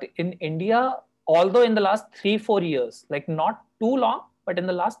 But in India, although in the last 3-4 years, like not too long, but in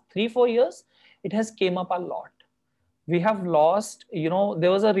the last 3-4 years, it has came up a lot. We have lost,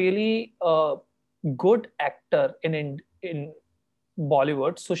 there was a really good actor in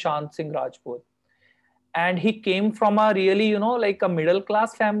Bollywood, Sushant Singh Rajput. And he came from a really, like a middle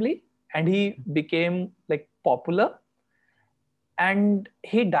class family, and he became like popular, and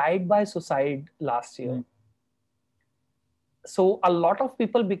he died by suicide last year. So a lot of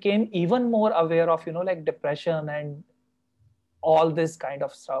people became even more aware of, like depression and all this kind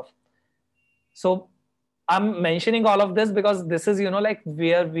of stuff. So I'm mentioning all of this because this is, like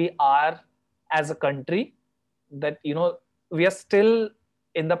where we are as a country, that, we are still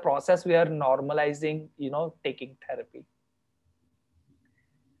in the process, we are normalizing, taking therapy,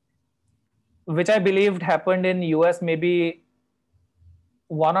 which I believed happened in US maybe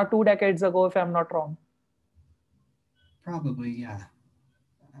 1 or 2 decades ago, if I'm not wrong. probably, yeah.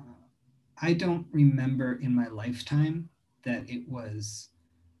 I don't remember in my lifetime that it was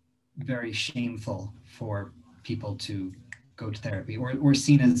very shameful for people to go to therapy or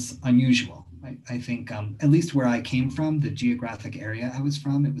seen as unusual. I think, at least where I came from, the geographic area I was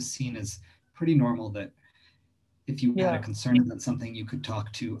from, it was seen as pretty normal that if you had a Yeah. concern about something, you could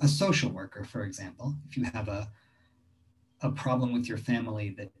talk to a social worker, for example. If you have a problem with your family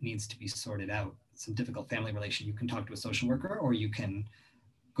that needs to be sorted out, some difficult family relation, you can talk to a social worker, or you can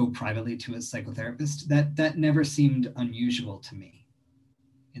go privately to a psychotherapist. That never seemed unusual to me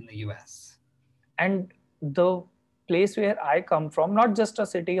in the US. And the place where I come from, not just a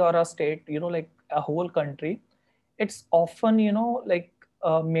city or a state, like a whole country, it's often, like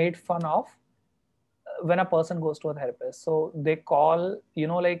made fun of when a person goes to a therapist. So they call,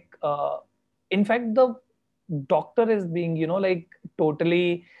 like, in fact, the doctor is being, like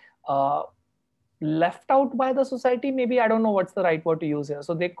totally uh, left out by the society. Maybe I don't know what's the right word to use here.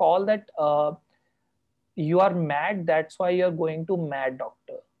 So they call that you are mad, that's why you're going to mad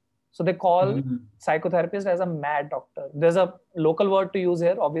doctor. So they call psychotherapist as a mad doctor. There's a local word to use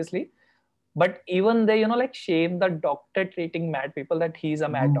here, obviously, but even they, like shame the doctor treating mad people, that he's a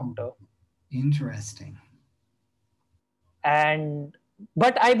mad doctor. Interesting. And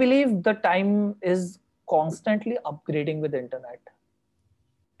but I believe the time is constantly upgrading with internet.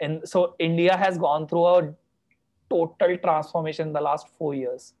 And so India has gone through a total transformation in the last 4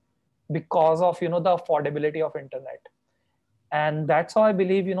 years because of the affordability of internet. And that's how I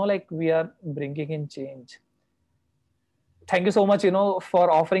believe like we are bringing in change. Thank you so much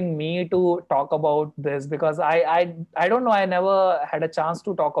for offering me to talk about this, because I don't know, I never had a chance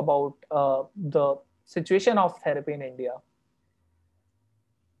to talk about the situation of therapy in India.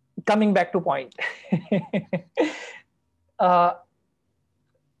 Coming back to point. uh,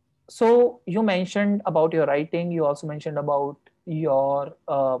 so you mentioned about your writing. You also mentioned about your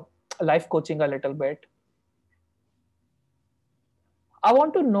life coaching a little bit. I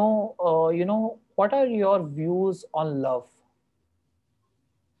want to know, what are your views on love?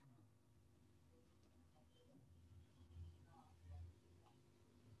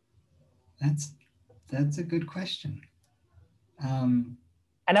 That's a good question.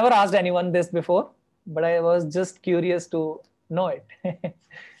 I never asked anyone this before, but I was just curious to know it.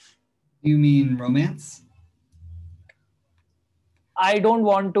 You mean romance? I don't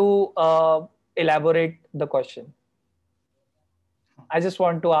want to elaborate the question. I just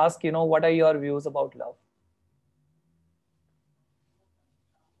want to ask, what are your views about love?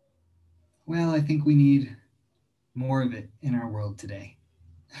 Well, I think we need more of it in our world today.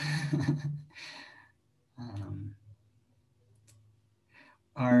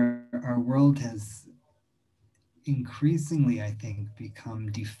 Our world has increasingly, I think,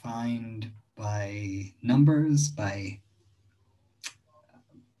 become defined by numbers, by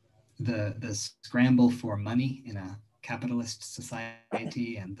the scramble for money in a capitalist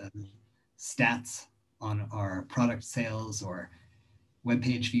society, and the stats on our product sales or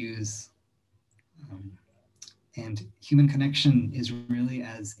webpage views. And human connection is really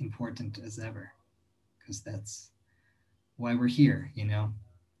as important as ever, because that's why we're here,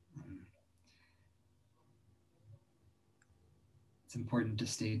 It's important to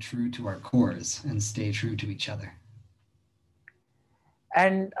stay true to our cores and stay true to each other.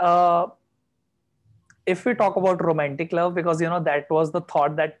 And if we talk about romantic love, because that was the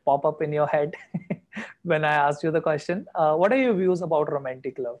thought that popped up in your head when I asked you the question, what are your views about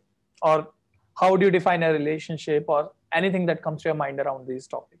romantic love, or how do you define a relationship, or anything that comes to your mind around these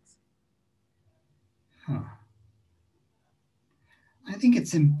topics? I think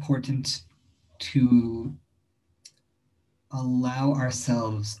it's important to allow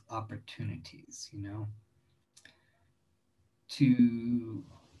ourselves opportunities, to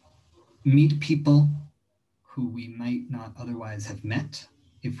meet people who we might not otherwise have met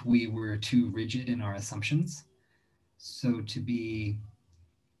if we were too rigid in our assumptions. So to be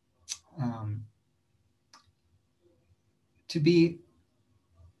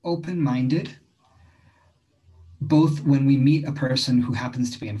open-minded, both when we meet a person who happens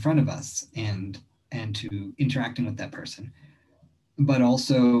to be in front of us and to interacting with that person, but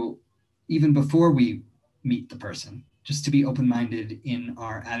also even before we meet the person, just to be open-minded in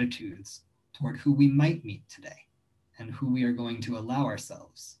our attitudes toward who we might meet today and who we are going to allow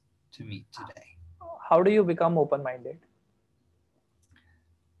ourselves to meet today. How do you become open-minded?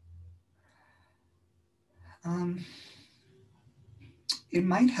 It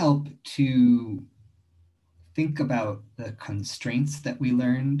might help to think about the constraints that we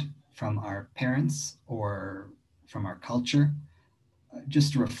learned from our parents or from our culture,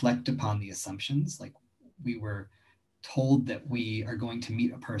 just to reflect upon the assumptions. Like, we were told that we are going to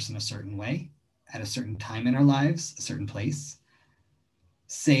meet a person a certain way at a certain time in our lives, a certain place.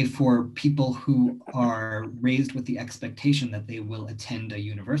 Say for people who are raised with the expectation that they will attend a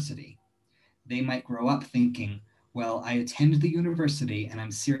university, they might grow up thinking, well, I attend the university and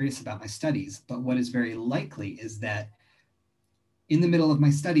I'm serious about my studies, but what is very likely is that in the middle of my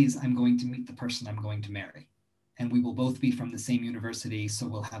studies, I'm going to meet the person I'm going to marry. And we will both be from the same university, so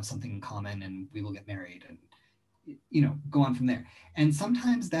we'll have something in common and we will get married and, go on from there. And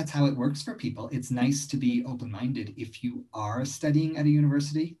sometimes that's how it works for people. It's nice to be open-minded if you are studying at a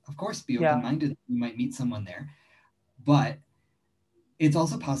university. Of course, be open-minded. You might meet someone there. But it's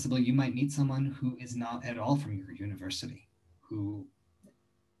also possible you might meet someone who is not at all from your university, who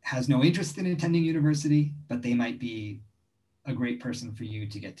has no interest in attending university, but they might be a great person for you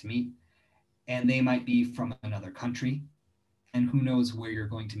to get to meet. And they might be from another country. And who knows where you're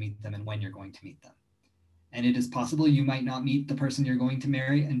going to meet them and when you're going to meet them. And it is possible you might not meet the person you're going to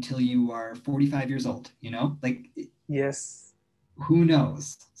marry until you are 45 years old, Yes. Who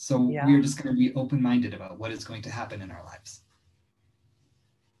knows? So we're just going to be open-minded about what is going to happen in our lives.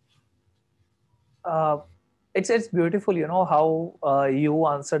 It's beautiful, how you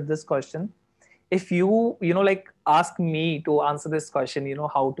answered this question. If you, ask me to answer this question,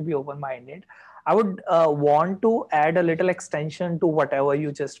 how to be open-minded, I would want to add a little extension to whatever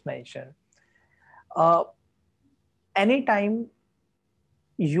you just mentioned. Anytime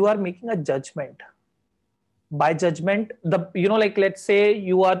you are making a judgment, by judgment, let's say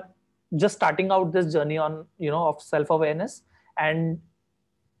you are just starting out this journey on, of self-awareness, and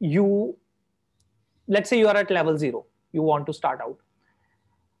let's say you are at level 0, you want to start out.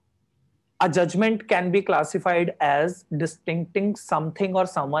 a judgment can be classified as distincting something or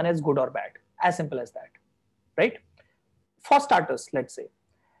someone as good or bad. As simple as that, right? For starters, let's say.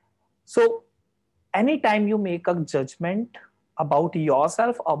 So anytime you make a judgment about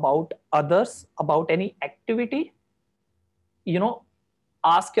yourself, about others, about any activity, you know,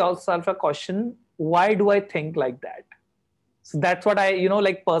 ask yourself a question: why do I think like that? So that's what I,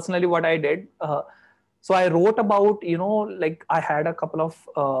 like personally what I did. So I wrote about, like I had a couple of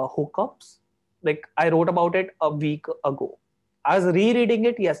hookups. Like I wrote about it a week ago. I was rereading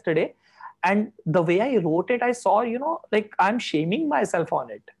it yesterday, and the way I wrote it, I saw, like I'm shaming myself on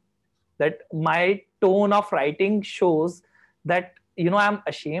it. That my tone of writing shows that, I'm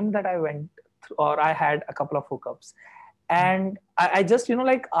ashamed that I went or I had a couple of hookups. And I just,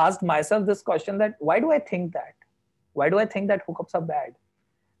 like asked myself this question: that why do I think that? Why do I think that hookups are bad?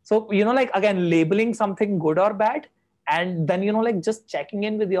 So, like again, labeling something good or bad, and then, like just checking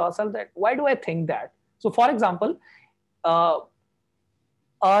in with yourself that why do I think that? So, for example, uh,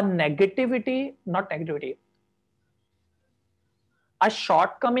 not negativity, a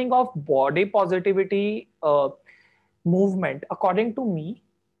shortcoming of body positivity movement, according to me,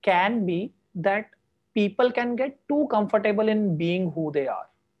 can be that people can get too comfortable in being who they are.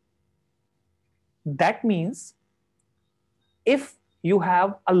 That means if you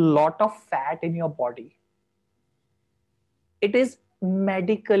have a lot of fat in your body, it is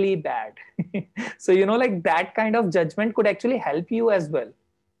medically bad. So, like that kind of judgment could actually help you as well.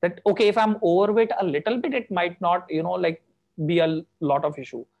 That, okay, if I'm overweight a little bit, it might not, like be a lot of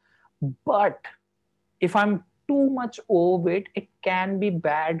issue. But if I'm too much overweight, it can be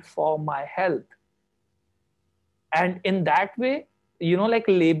bad for my health. And in that way, like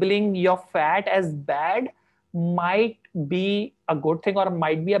labeling your fat as bad might be a good thing or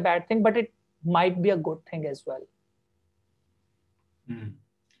might be a bad thing, but it might be a good thing as well.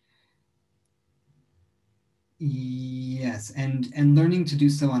 Yes, and learning to do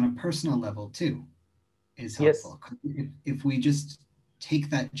so on a personal level too is helpful. Yes. If we just take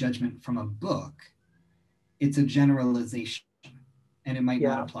that judgment from a book, it's a generalization and it might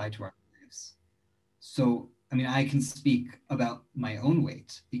not apply to our lives. So, I mean, I can speak about my own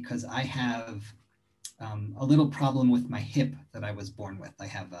weight because I have a little problem with my hip that I was born with. I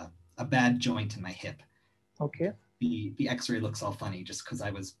have a bad joint in my hip. Okay. The x-ray looks all funny just because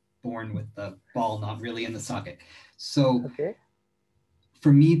I was born with the ball not really in the socket. So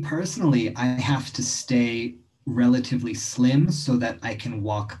for me personally, I have to stay relatively slim so that I can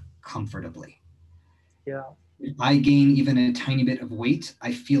walk comfortably. Yeah. If I gain even a tiny bit of weight,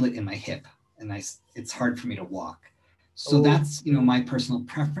 I feel it in my hip and it's hard for me to walk. So that's, my personal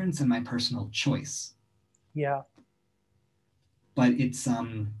preference and my personal choice. Yeah. But it's,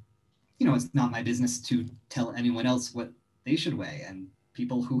 it's not my business to tell anyone else what they should weigh. And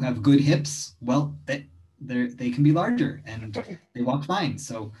people who have good hips, well, they can be larger and they walk fine.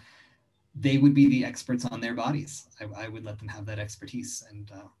 So they would be the experts on their bodies. I would let them have that expertise.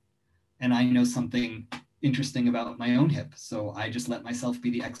 And I know something interesting about my own hip. So I just let myself be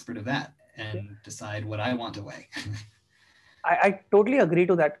the expert of that and decide what I want to weigh. I totally agree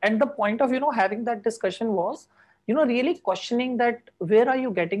to that. And the point of, having that discussion was, really questioning that where are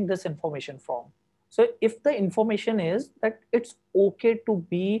you getting this information from? So if the information is that it's okay to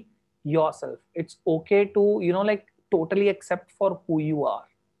be yourself, it's okay to, like totally accept for who you are.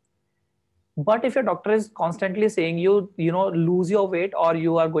 But if your doctor is constantly saying lose your weight or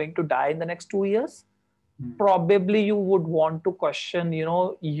you are going to die in the next 2 years, probably you would want to question,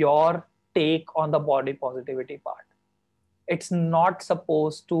 your take on the body positivity part. It's not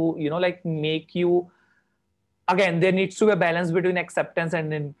supposed to, like make you, again, there needs to be a balance between acceptance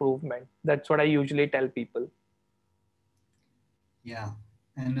and improvement. That's what I usually tell people. Yeah.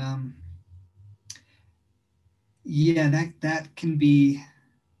 And that can be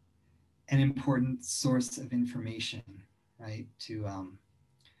an important source of information, right? To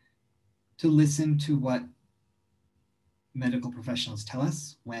listen to what medical professionals tell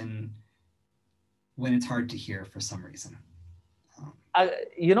us when it's hard to hear for some reason.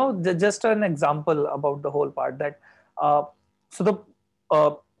 Just an example about the whole part that, so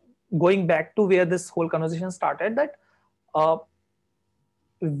going back to where this whole conversation started, that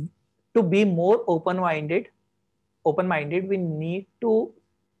to be more open-minded, we need to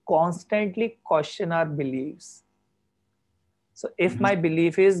constantly question our beliefs. So if my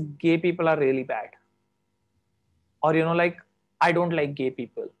belief is gay people are really bad, or, like, I don't like gay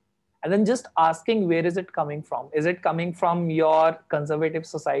people, and then just asking where is it coming from? Is it coming from your conservative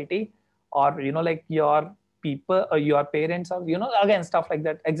society, or, like your people or your parents, or, again, stuff like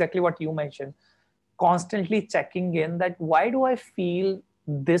that, exactly what you mentioned. Constantly checking in that why do I feel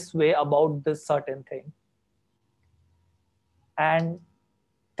this way about this certain thing. And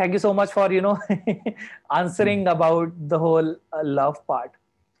thank you so much for answering about the whole love part.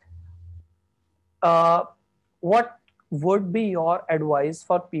 uh, what would be your advice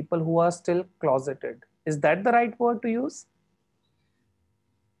for people who are still closeted? Is that the right word to use?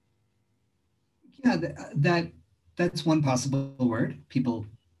 Yeah, that's one possible word. People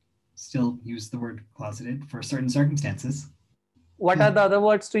still use the word closeted for certain circumstances. What Yeah. are the other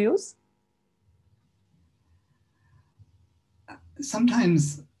words to use?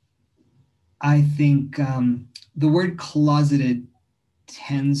 Sometimes I think the word closeted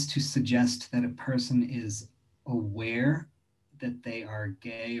tends to suggest that a person is aware that they are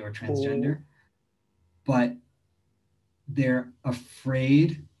gay or transgender, but they're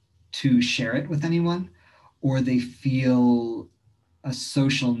afraid to share it with anyone, or they feel a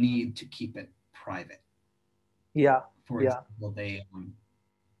social need to keep it private. Yeah. For Yeah. example,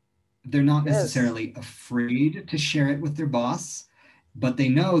 they're not Yes. necessarily afraid to share it with their boss, but they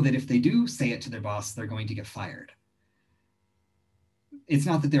know that if they do say it to their boss, they're going to get fired. It's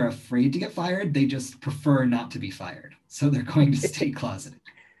not that they're afraid to get fired, they just prefer not to be fired. So they're going to stay closeted.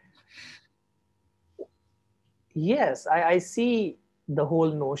 Yes, I see the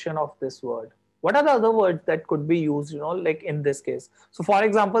whole notion of this word. What are the other words that could be used, like in this case? So, for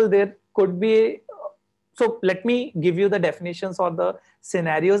example, there could be, so let me give you the definitions or the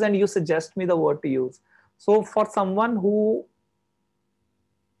scenarios and you suggest me the word to use. So, for someone who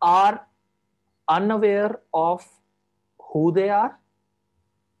are unaware of who they are,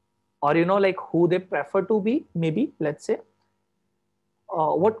 or like who they prefer to be, maybe, let's say,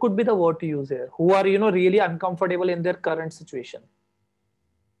 what could be the word to use here, who are really uncomfortable in their current situation?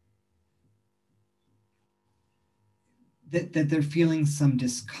 That they're feeling some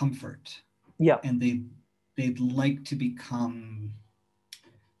discomfort. Yeah. And they'd like to become,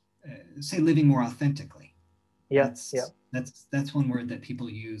 say, living more authentically. Yeah. That's one word that people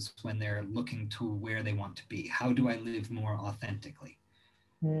use when they're looking to where they want to be. How do I live more authentically?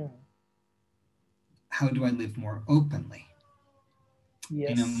 How do I live more openly?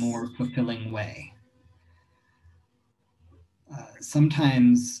 Yes. In a more fulfilling way?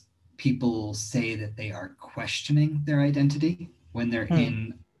 Sometimes people say that they are questioning their identity when they're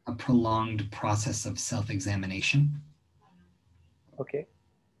in a prolonged process of self-examination. Okay.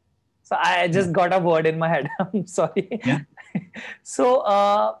 So I just got a word in my head. I'm sorry. Yeah. So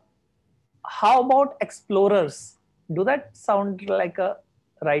how about explorers? Do that sound like a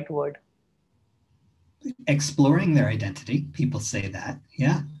right word? Exploring their identity, people say that.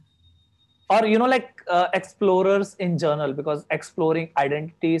 Yeah. Or like explorers in general, because exploring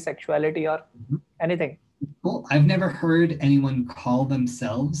identity, sexuality, or anything. Well, I've never heard anyone call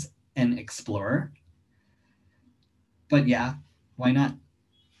themselves an explorer, but yeah, why not?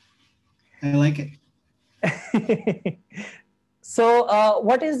 I like it. So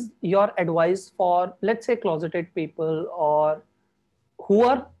what is your advice for, let's say, closeted people or who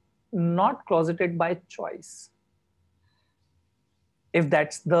are not closeted by choice, if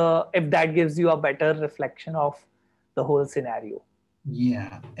that gives you a better reflection of the whole scenario?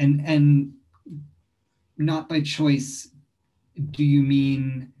 Yeah. And not by choice, do you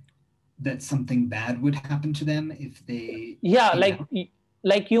mean that something bad would happen to them if they Yeah, came out?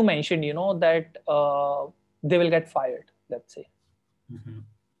 like you mentioned, that they will get fired, let's say.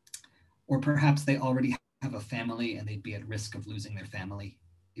 Or perhaps they already have a family and they'd be at risk of losing their family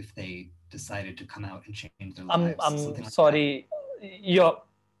if they decided to come out and change their lives. I'm sorry.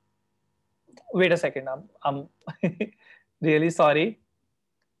 Wait a second. I'm really sorry.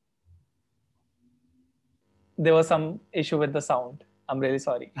 There was some issue with the sound. I'm really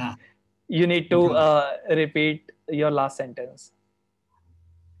sorry. You need to repeat your last sentence.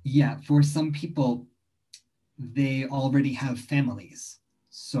 Yeah, for some people, they already have families.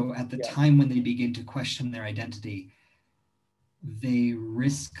 So at the time when they begin to question their identity, they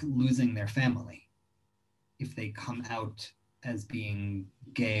risk losing their family if they come out as being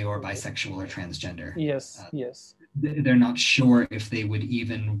gay or bisexual or transgender. Yes. They're not sure if they would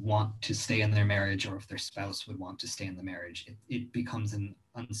even want to stay in their marriage or if their spouse would want to stay in the marriage. It becomes an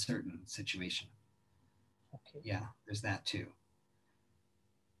uncertain situation. Okay. Yeah, there's that too.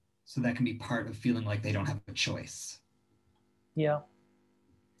 So that can be part of feeling like they don't have a choice. Yeah.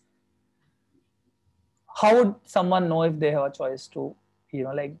 How would someone know if they have a choice to,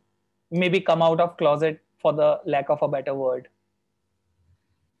 like maybe come out of closet, for the lack of a better word?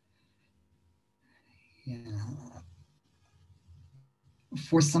 Yeah.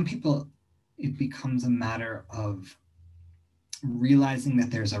 For some people, it becomes a matter of realizing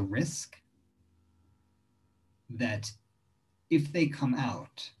that there's a risk that if they come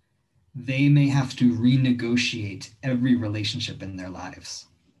out, they may have to renegotiate every relationship in their lives.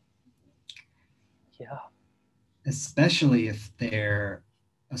 Yeah. Especially if they're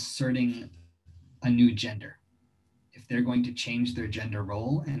asserting a new gender. If they're going to change their gender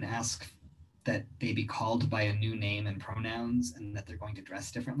role and ask that they be called by a new name and pronouns and that they're going to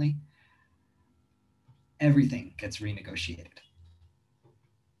dress differently, everything gets renegotiated.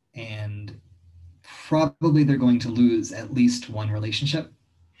 And probably they're going to lose at least one relationship,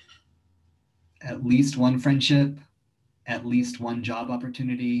 at least one friendship, at least one job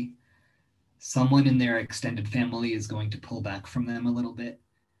opportunity. Someone in their extended family is going to pull back from them a little bit.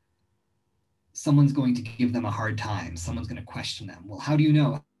 Someone's going to give them a hard time. Someone's going to question them. Well, how do you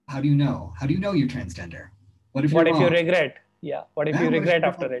know? How do you know? How do you know you're transgender? What if you're What if you wrong? regret? Yeah. What if you regret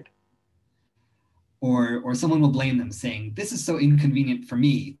after it? Or someone will blame them saying, this is so inconvenient for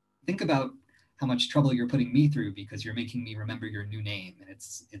me. Think about how much trouble you're putting me through because you're making me remember your new name and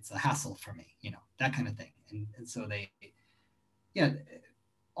it's a hassle for me, that kind of thing. And so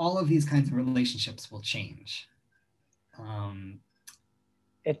all of these kinds of relationships will change.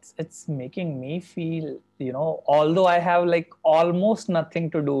 It's making me feel, although I have like almost nothing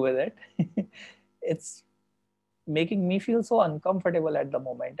to do with it, it's making me feel so uncomfortable at the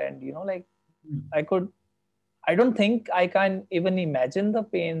moment. And like I don't think I can even imagine the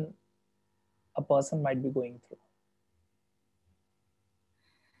pain a person might be going through.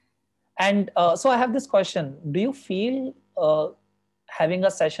 And so I have this question. Do you feel having a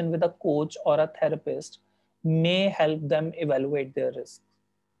session with a coach or a therapist may help them evaluate their risks?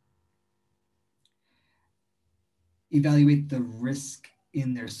 Evaluate the risk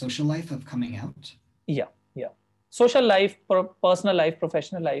in their social life of coming out? Yeah. Social life, personal life,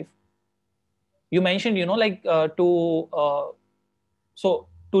 professional life. You mentioned, to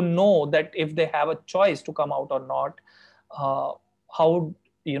know that if they have a choice to come out or not, how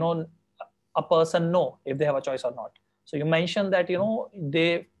would, a person know if they have a choice or not? So you mentioned that,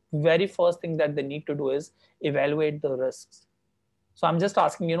 the very first thing that they need to do is evaluate the risks. So I'm just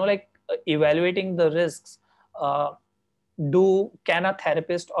asking, evaluating the risks, can a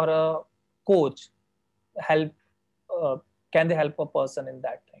therapist or a coach help? Can they help a person in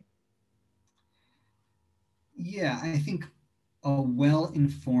that thing? Yeah, I think a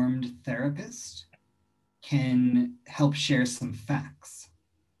well-informed therapist can help share some facts.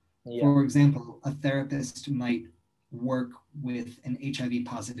 Yeah. For example, a therapist might work with an HIV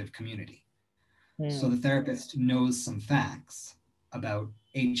positive community. So the therapist knows some facts about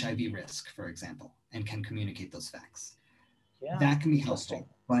HIV risk, for example, and can communicate those facts. Yeah, that can be helpful.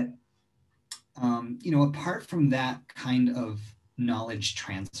 But, apart from that kind of knowledge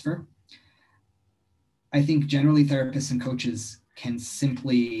transfer, I think generally therapists and coaches can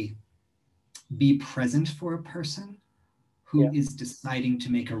simply be present for a person who is deciding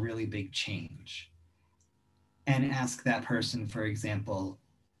to make a really big change and ask that person, for example,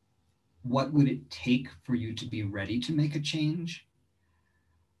 what would it take for you to be ready to make a change?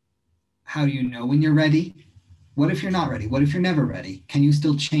 How do you know when you're ready? What if you're not ready? What if you're never ready? Can you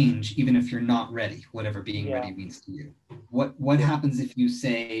still change even if you're not ready, whatever being ready means to you? What happens if you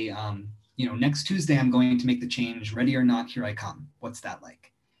say, next Tuesday, I'm going to make the change, ready or not, here I come. What's that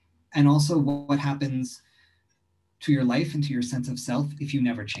like? And also what happens to your life and to your sense of self if you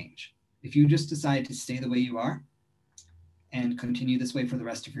never change? If you just decide to stay the way you are and continue this way for the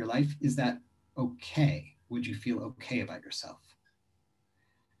rest of your life, is that okay? Would you feel okay about yourself?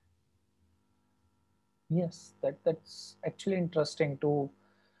 Yes, that's actually interesting to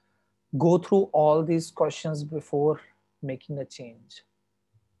go through all these questions before making a change.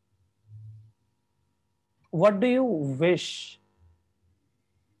 What do you wish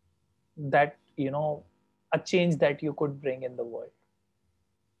that, a change that you could bring in the world?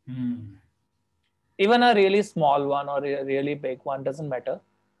 Even a really small one or a really big one, doesn't matter.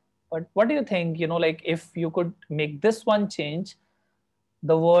 But what do you think, like if you could make this one change,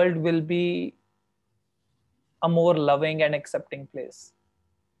 the world will be a more loving and accepting place?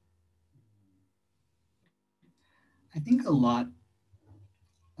 I think a lot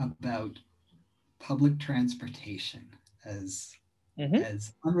about public transportation, as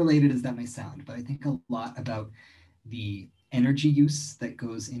unrelated as that may sound, but I think a lot about the energy use that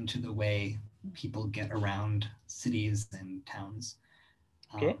goes into the way people get around cities and towns.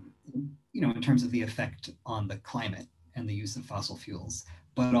 Okay. In terms of the effect on the climate and the use of fossil fuels,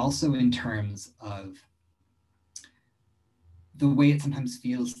 but also in terms of the way it sometimes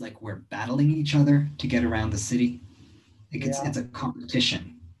feels like we're battling each other to get around the city. Like it's a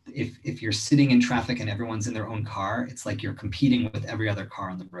competition. If you're sitting in traffic and everyone's in their own car, it's like you're competing with every other car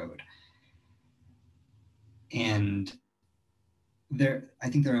on the road. And I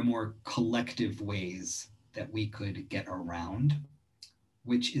think there are more collective ways that we could get around,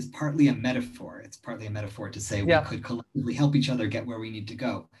 which is partly a metaphor. It's partly a metaphor to say we Yeah. could collectively help each other get where we need to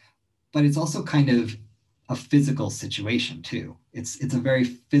go. But it's also kind of a physical situation too. It's a very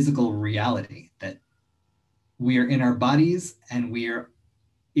physical reality that we are in our bodies and we are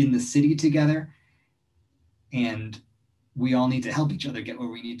in the city together, and we all need to help each other get where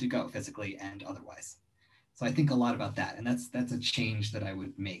we need to go physically and otherwise. So I think a lot about that. And that's a change that I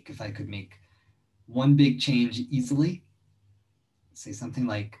would make. If I could make one big change easily, say something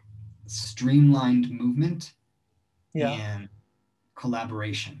like streamlined movement Yeah. and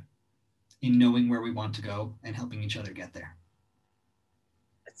collaboration in knowing where we want to go and helping each other get there.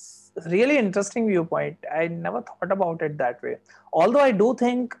 It's a really interesting viewpoint. I never thought about it that way. Although I do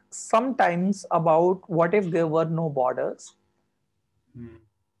think sometimes about what if there were no borders,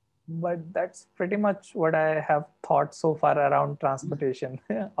 but that's pretty much what I have thought so far around transportation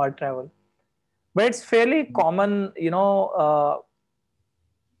or travel. But it's fairly common,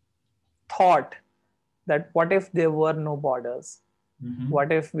 thought that what if there were no borders?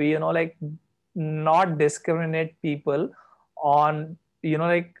 What if we, like not discriminate people on,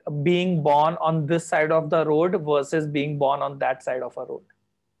 like being born on this side of the road versus being born on that side of a road?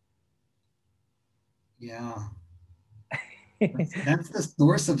 Yeah. That's the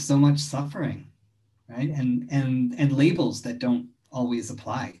source of so much suffering, right? And labels that don't always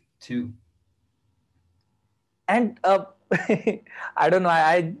apply too. And I don't know,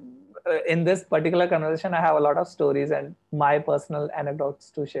 I in this particular conversation, I have a lot of stories and my personal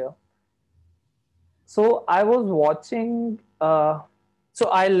anecdotes to share. So I was watching, so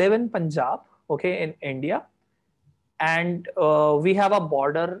I live in Punjab, okay, in India. And we have a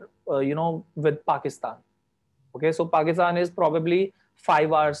border, with Pakistan. Okay, so Pakistan is probably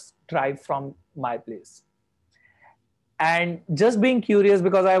 5 hours drive from my place. And just being curious,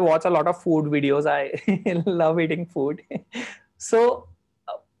 because I watch a lot of food videos, I love eating food. So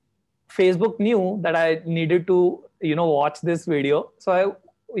Facebook knew that I needed to, watch this video. So I,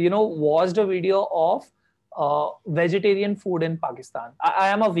 watched a video of vegetarian food in Pakistan. I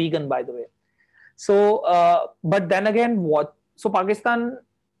am a vegan, by the way. So, but then again, so Pakistan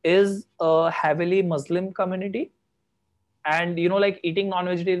is a heavily Muslim community, and like eating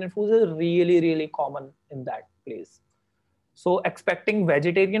non-vegetarian foods is really, really common in that place. So expecting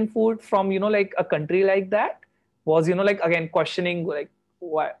vegetarian food from, like a country like that was, like again questioning, like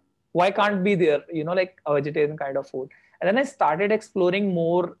why can't be there, like a vegetarian kind of food. And then I started exploring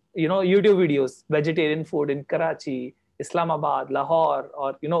more, YouTube videos, vegetarian food in Karachi, Islamabad, Lahore,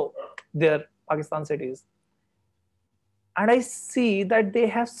 or their Pakistan cities. And I see that they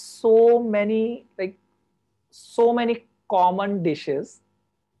have so many common dishes,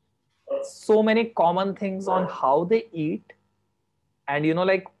 so many common things on how they eat, and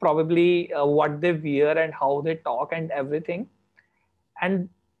like probably what they wear and how they talk and everything. And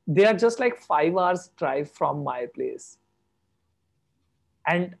they are just like 5 hours drive from my place,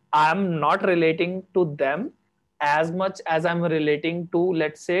 and I'm not relating to them as much as I'm relating to,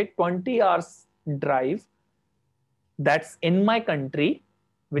 let's say, 20 hours drive that's in my country,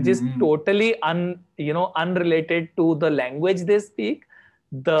 which is totally unrelated to the language they speak,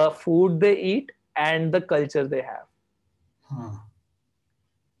 the food they eat, and the culture they have.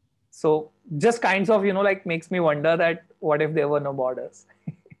 So just kinds of, like makes me wonder that what if there were no borders?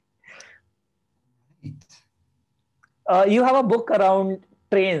 You have a book around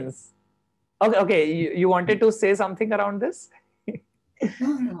trains. Okay. You wanted to say something around this?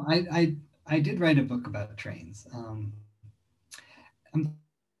 No. I did write a book about trains. I'm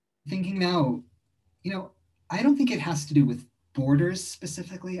thinking now, I don't think it has to do with borders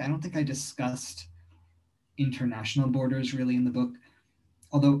specifically. I don't think I discussed international borders really in the book,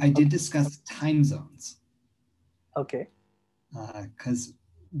 although I did discuss time zones. Okay. Because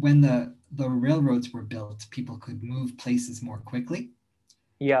when the railroads were built, people could move places more quickly.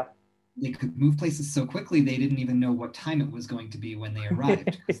 Yeah. They could move places so quickly they didn't even know what time it was going to be when they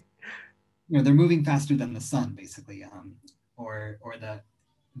arrived. They're moving faster than the sun, basically, or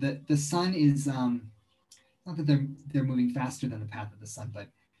the sun is not that they're moving faster than the path of the sun, but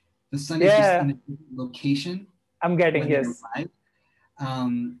the sun is just in a location. I'm getting, yes.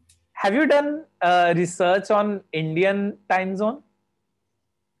 Have you done research on Indian time zone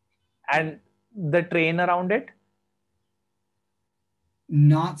and the train around it?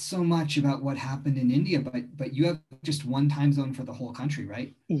 Not so much about what happened in India, but you have just one time zone for the whole country,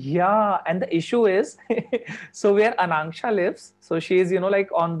 right? Yeah, and the issue is, so where Ananksha lives, so she is, like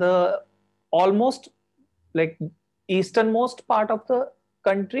on the almost like easternmost part of the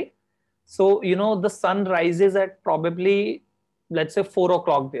country. So, the sun rises at probably let's say 4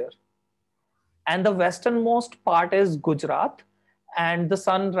 o'clock there. And the westernmost part is Gujarat, and the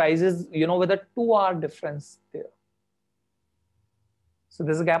sun rises, with a 2 hour difference there. So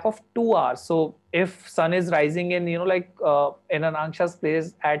there's a gap of 2 hours. So if sun is rising in, in an Anksha's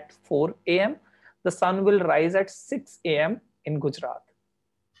place at 4 a.m., the sun will rise at 6 a.m. in Gujarat.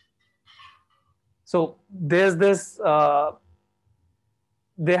 So there's this, there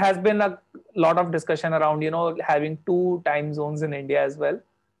has been a lot of discussion around, having 2 time zones in India as well,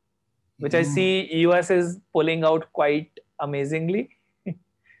 which I see US is pulling out quite amazingly.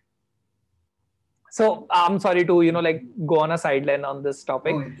 So I'm sorry to, go on a sideline on this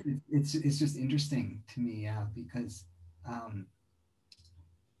topic. Oh, it's just interesting to me, yeah, because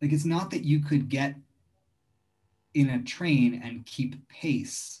it's not that you could get in a train and keep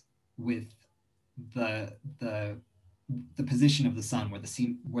pace with the position of the sun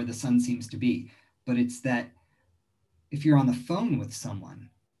where the sun seems to be, but it's that if you're on the phone with someone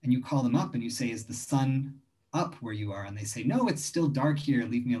and you call them up and you say, "Is the sun up where you are?" and they say, "No, it's still dark here.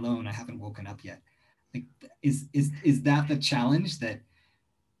 Leave me alone. I haven't woken up yet." Like, is that the challenge that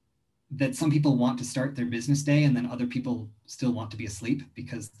some people want to start their business day and then other people still want to be asleep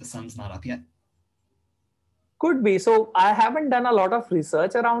because the sun's not up yet? Could be. So I haven't done a lot of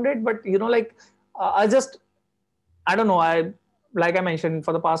research around it, but I don't know. Like I mentioned,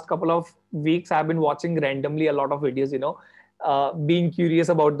 for the past couple of weeks, I've been watching randomly a lot of videos, being curious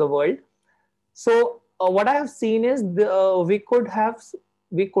about the world. So what I have seen is we could have,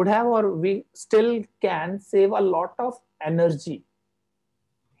 or we still can save a lot of energy,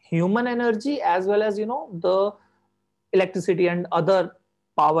 human energy, as well as, the electricity and other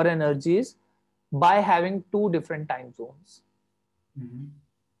power energies by having 2 different time zones. Mm-hmm.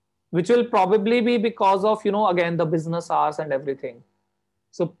 Which will probably be because of, again, the business hours and everything.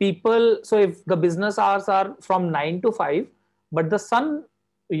 So if the business hours are from 9 to 5, but the sun,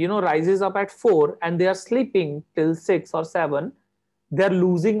 rises up at 4 and they are sleeping till 6 or 7, they're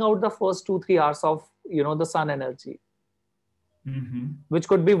losing out the first 2-3 hours of, the sun energy, mm-hmm. which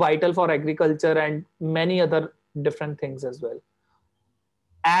could be vital for agriculture and many other different things as well.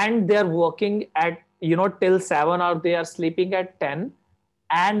 And they're working at, till 7, or they are sleeping at 10,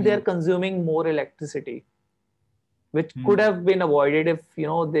 and they're consuming more electricity, which could have been avoided if,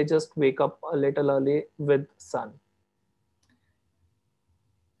 they just wake up a little early with sun.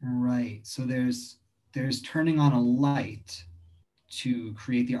 Right. So there's turning on a light to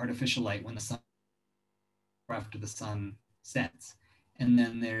create the artificial light when the sun, or after the sun sets. And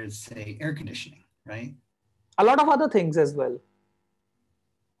then there's, say, air conditioning, right? A lot of other things as well.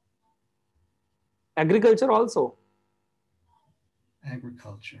 Agriculture also.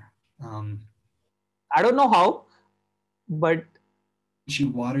 Agriculture. I don't know how, but you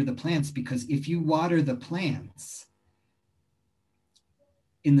water the plants, because if you water the plants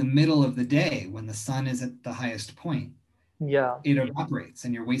in the middle of the day when the sun is at the highest point, it evaporates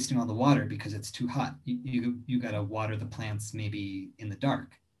and you're wasting all the water because it's too hot. You got to water the plants maybe in the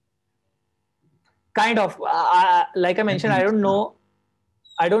dark. Kind of. Like I mentioned, I don't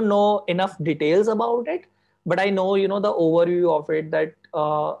know enough details about it, but I know, the overview of it, that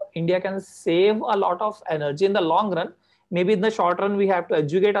India can save a lot of energy in the long run. Maybe in the short run, we have to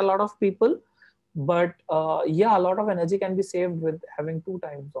educate a lot of people. But a lot of energy can be saved with having 2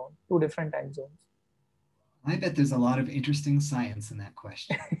 different time zones. I bet there's a lot of interesting science in that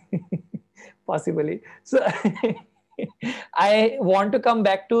question. Possibly. So I want to come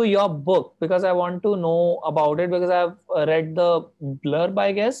back to your book because I want to know about it, because I've read the blurb,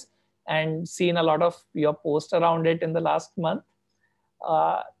 I guess, and seen a lot of your posts around it in the last month.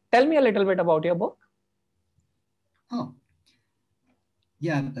 Tell me a little bit about your book. Oh,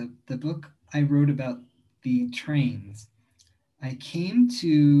 yeah, the book I wrote about the trains. I came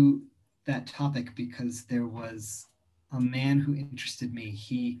to that topic because there was a man who interested me.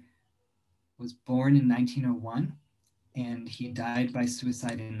 He was born in 1901 and he died by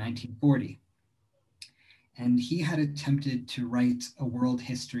suicide in 1940. And he had attempted to write a world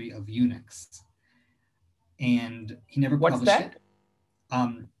history of eunuchs. And he never published it.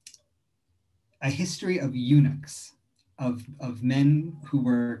 A history of eunuchs, of men who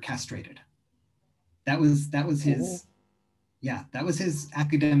were castrated. That was his, that was his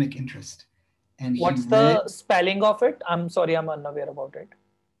academic interest. And what's the spelling of it? I'm sorry, I'm unaware about it.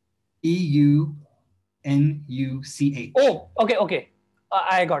 EUNUCH. Oh, okay.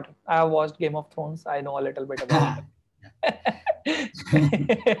 I got it. I have watched Game of Thrones. I know a little bit about it.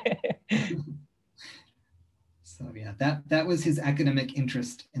 So that was his academic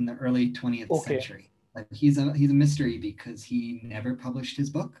interest in the early 20th century. But he's a mystery because he never published his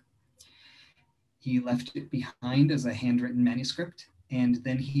book. He left it behind as a handwritten manuscript, and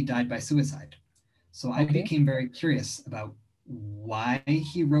then he died by suicide. So I became very curious about why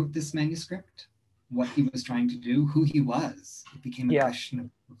he wrote this manuscript, what he was trying to do, who he was. It became a question of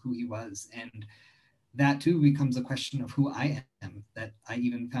who he was. And that too becomes a question of who I am, that I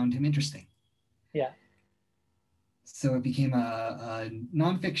even found him interesting. Yeah. So it became a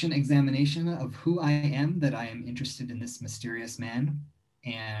nonfiction examination of who I am, that I am interested in this mysterious man.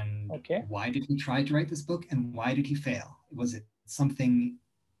 And why did he try to write this book, and why did he fail? Was it something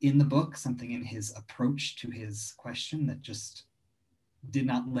in the book, something in his approach to his question that just did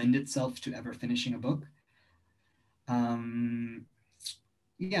not lend itself to ever finishing a book?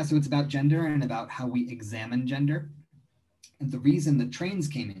 Yeah, so it's about gender and about how we examine gender. And the reason the trains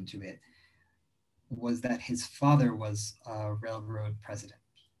came into it was that his father was a railroad president.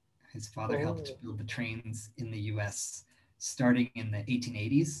 His father helped build the trains in the US starting in the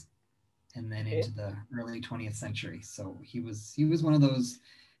 1880s and then into the early 20th century. So he was one of those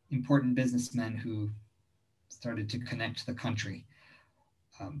important businessmen who started to connect the country.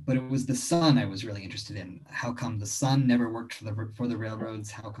 But it was the son I was really interested in. How come the son never worked for the railroads?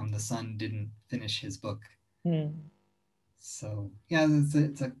 How come the son didn't finish his book? So yeah,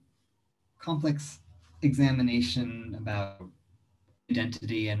 it's a complex examination about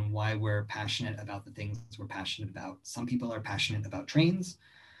identity and why we're passionate about the things we're passionate about. Some people are passionate about trains.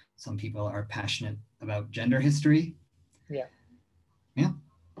 Some people are passionate about gender history. Yeah. Yeah.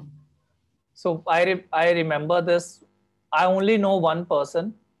 So I remember this. I only know one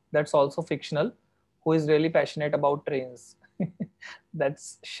person that's also fictional who is really passionate about trains.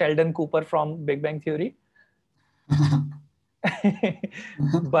 That's Sheldon Cooper from Big Bang Theory.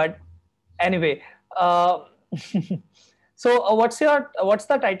 But anyway, so what's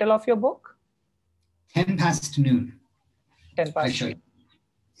the title of your book? 10 Past Noon. 10 Past Noon.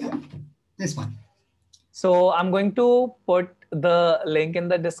 Yeah. This one. So I'm going to put the link in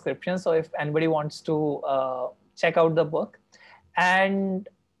the description. So if anybody wants to check out the book, and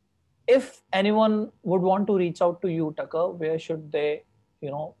if anyone would want to reach out to you, Tucker, where should they,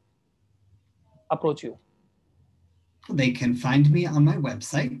 approach you? They can find me on my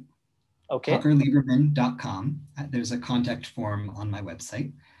website, tuckerlieberman.com. There's a contact form on my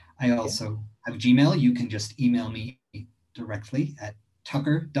website. I also have Gmail. You can just email me directly at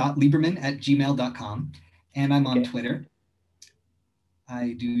tucker.lieberman@gmail.com. And I'm on Twitter.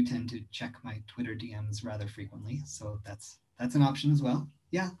 I do tend to check my Twitter DMs rather frequently. So that's an option as well.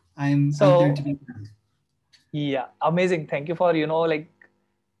 Yeah, I'm out there to be found. Yeah, amazing. Thank you for,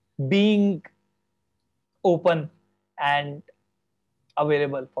 being open and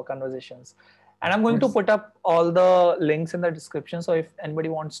available for conversations. And I'm going to put up all the links in the description. So if anybody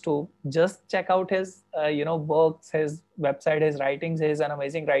wants to just check out his, works, his website, his writings, he's an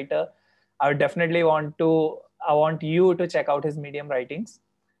amazing writer. I would definitely want you to check out his Medium writings.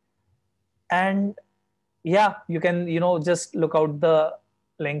 And yeah, you can, just look out the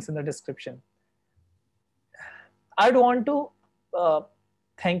links in the description. I'd want to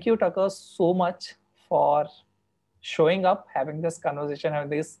thank you, Tucker, so much for showing up, having this conversation, having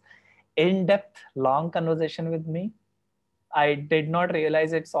this in-depth, long conversation with me. I did not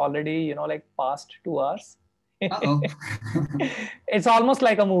realize it's already, past 2 hours. It's almost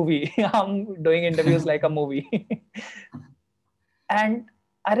like a movie. I'm doing interviews like a movie. And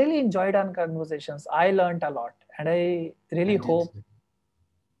I really enjoyed our conversations. I learned a lot. And I really hope,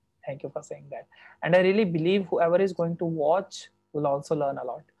 thank you for saying that. And I really believe whoever is going to watch will also learn a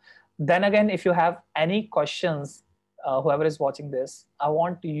lot. Then again, if you have any questions, whoever is watching this, I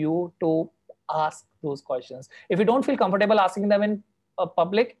want you to ask those questions. If you don't feel comfortable asking them in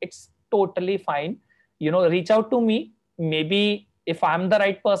public, it's totally fine. Reach out to me. Maybe if I'm the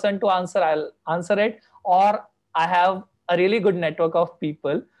right person to answer, I'll answer it. Or I have a really good network of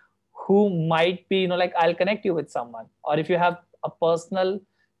people who might be, I'll connect you with someone. Or if you have a personal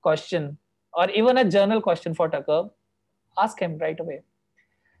question or even a journal question for Tucker, ask him right away.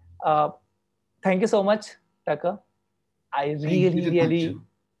 Thank you so much, Tucker. I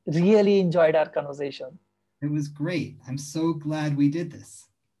really enjoyed our conversation. It was great. I'm so glad we did this.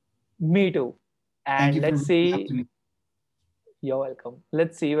 Me too. And let's see. You're welcome.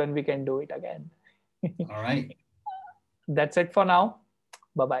 Let's see when we can do it again. All right. That's it for now.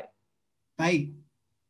 Bye-bye. Bye.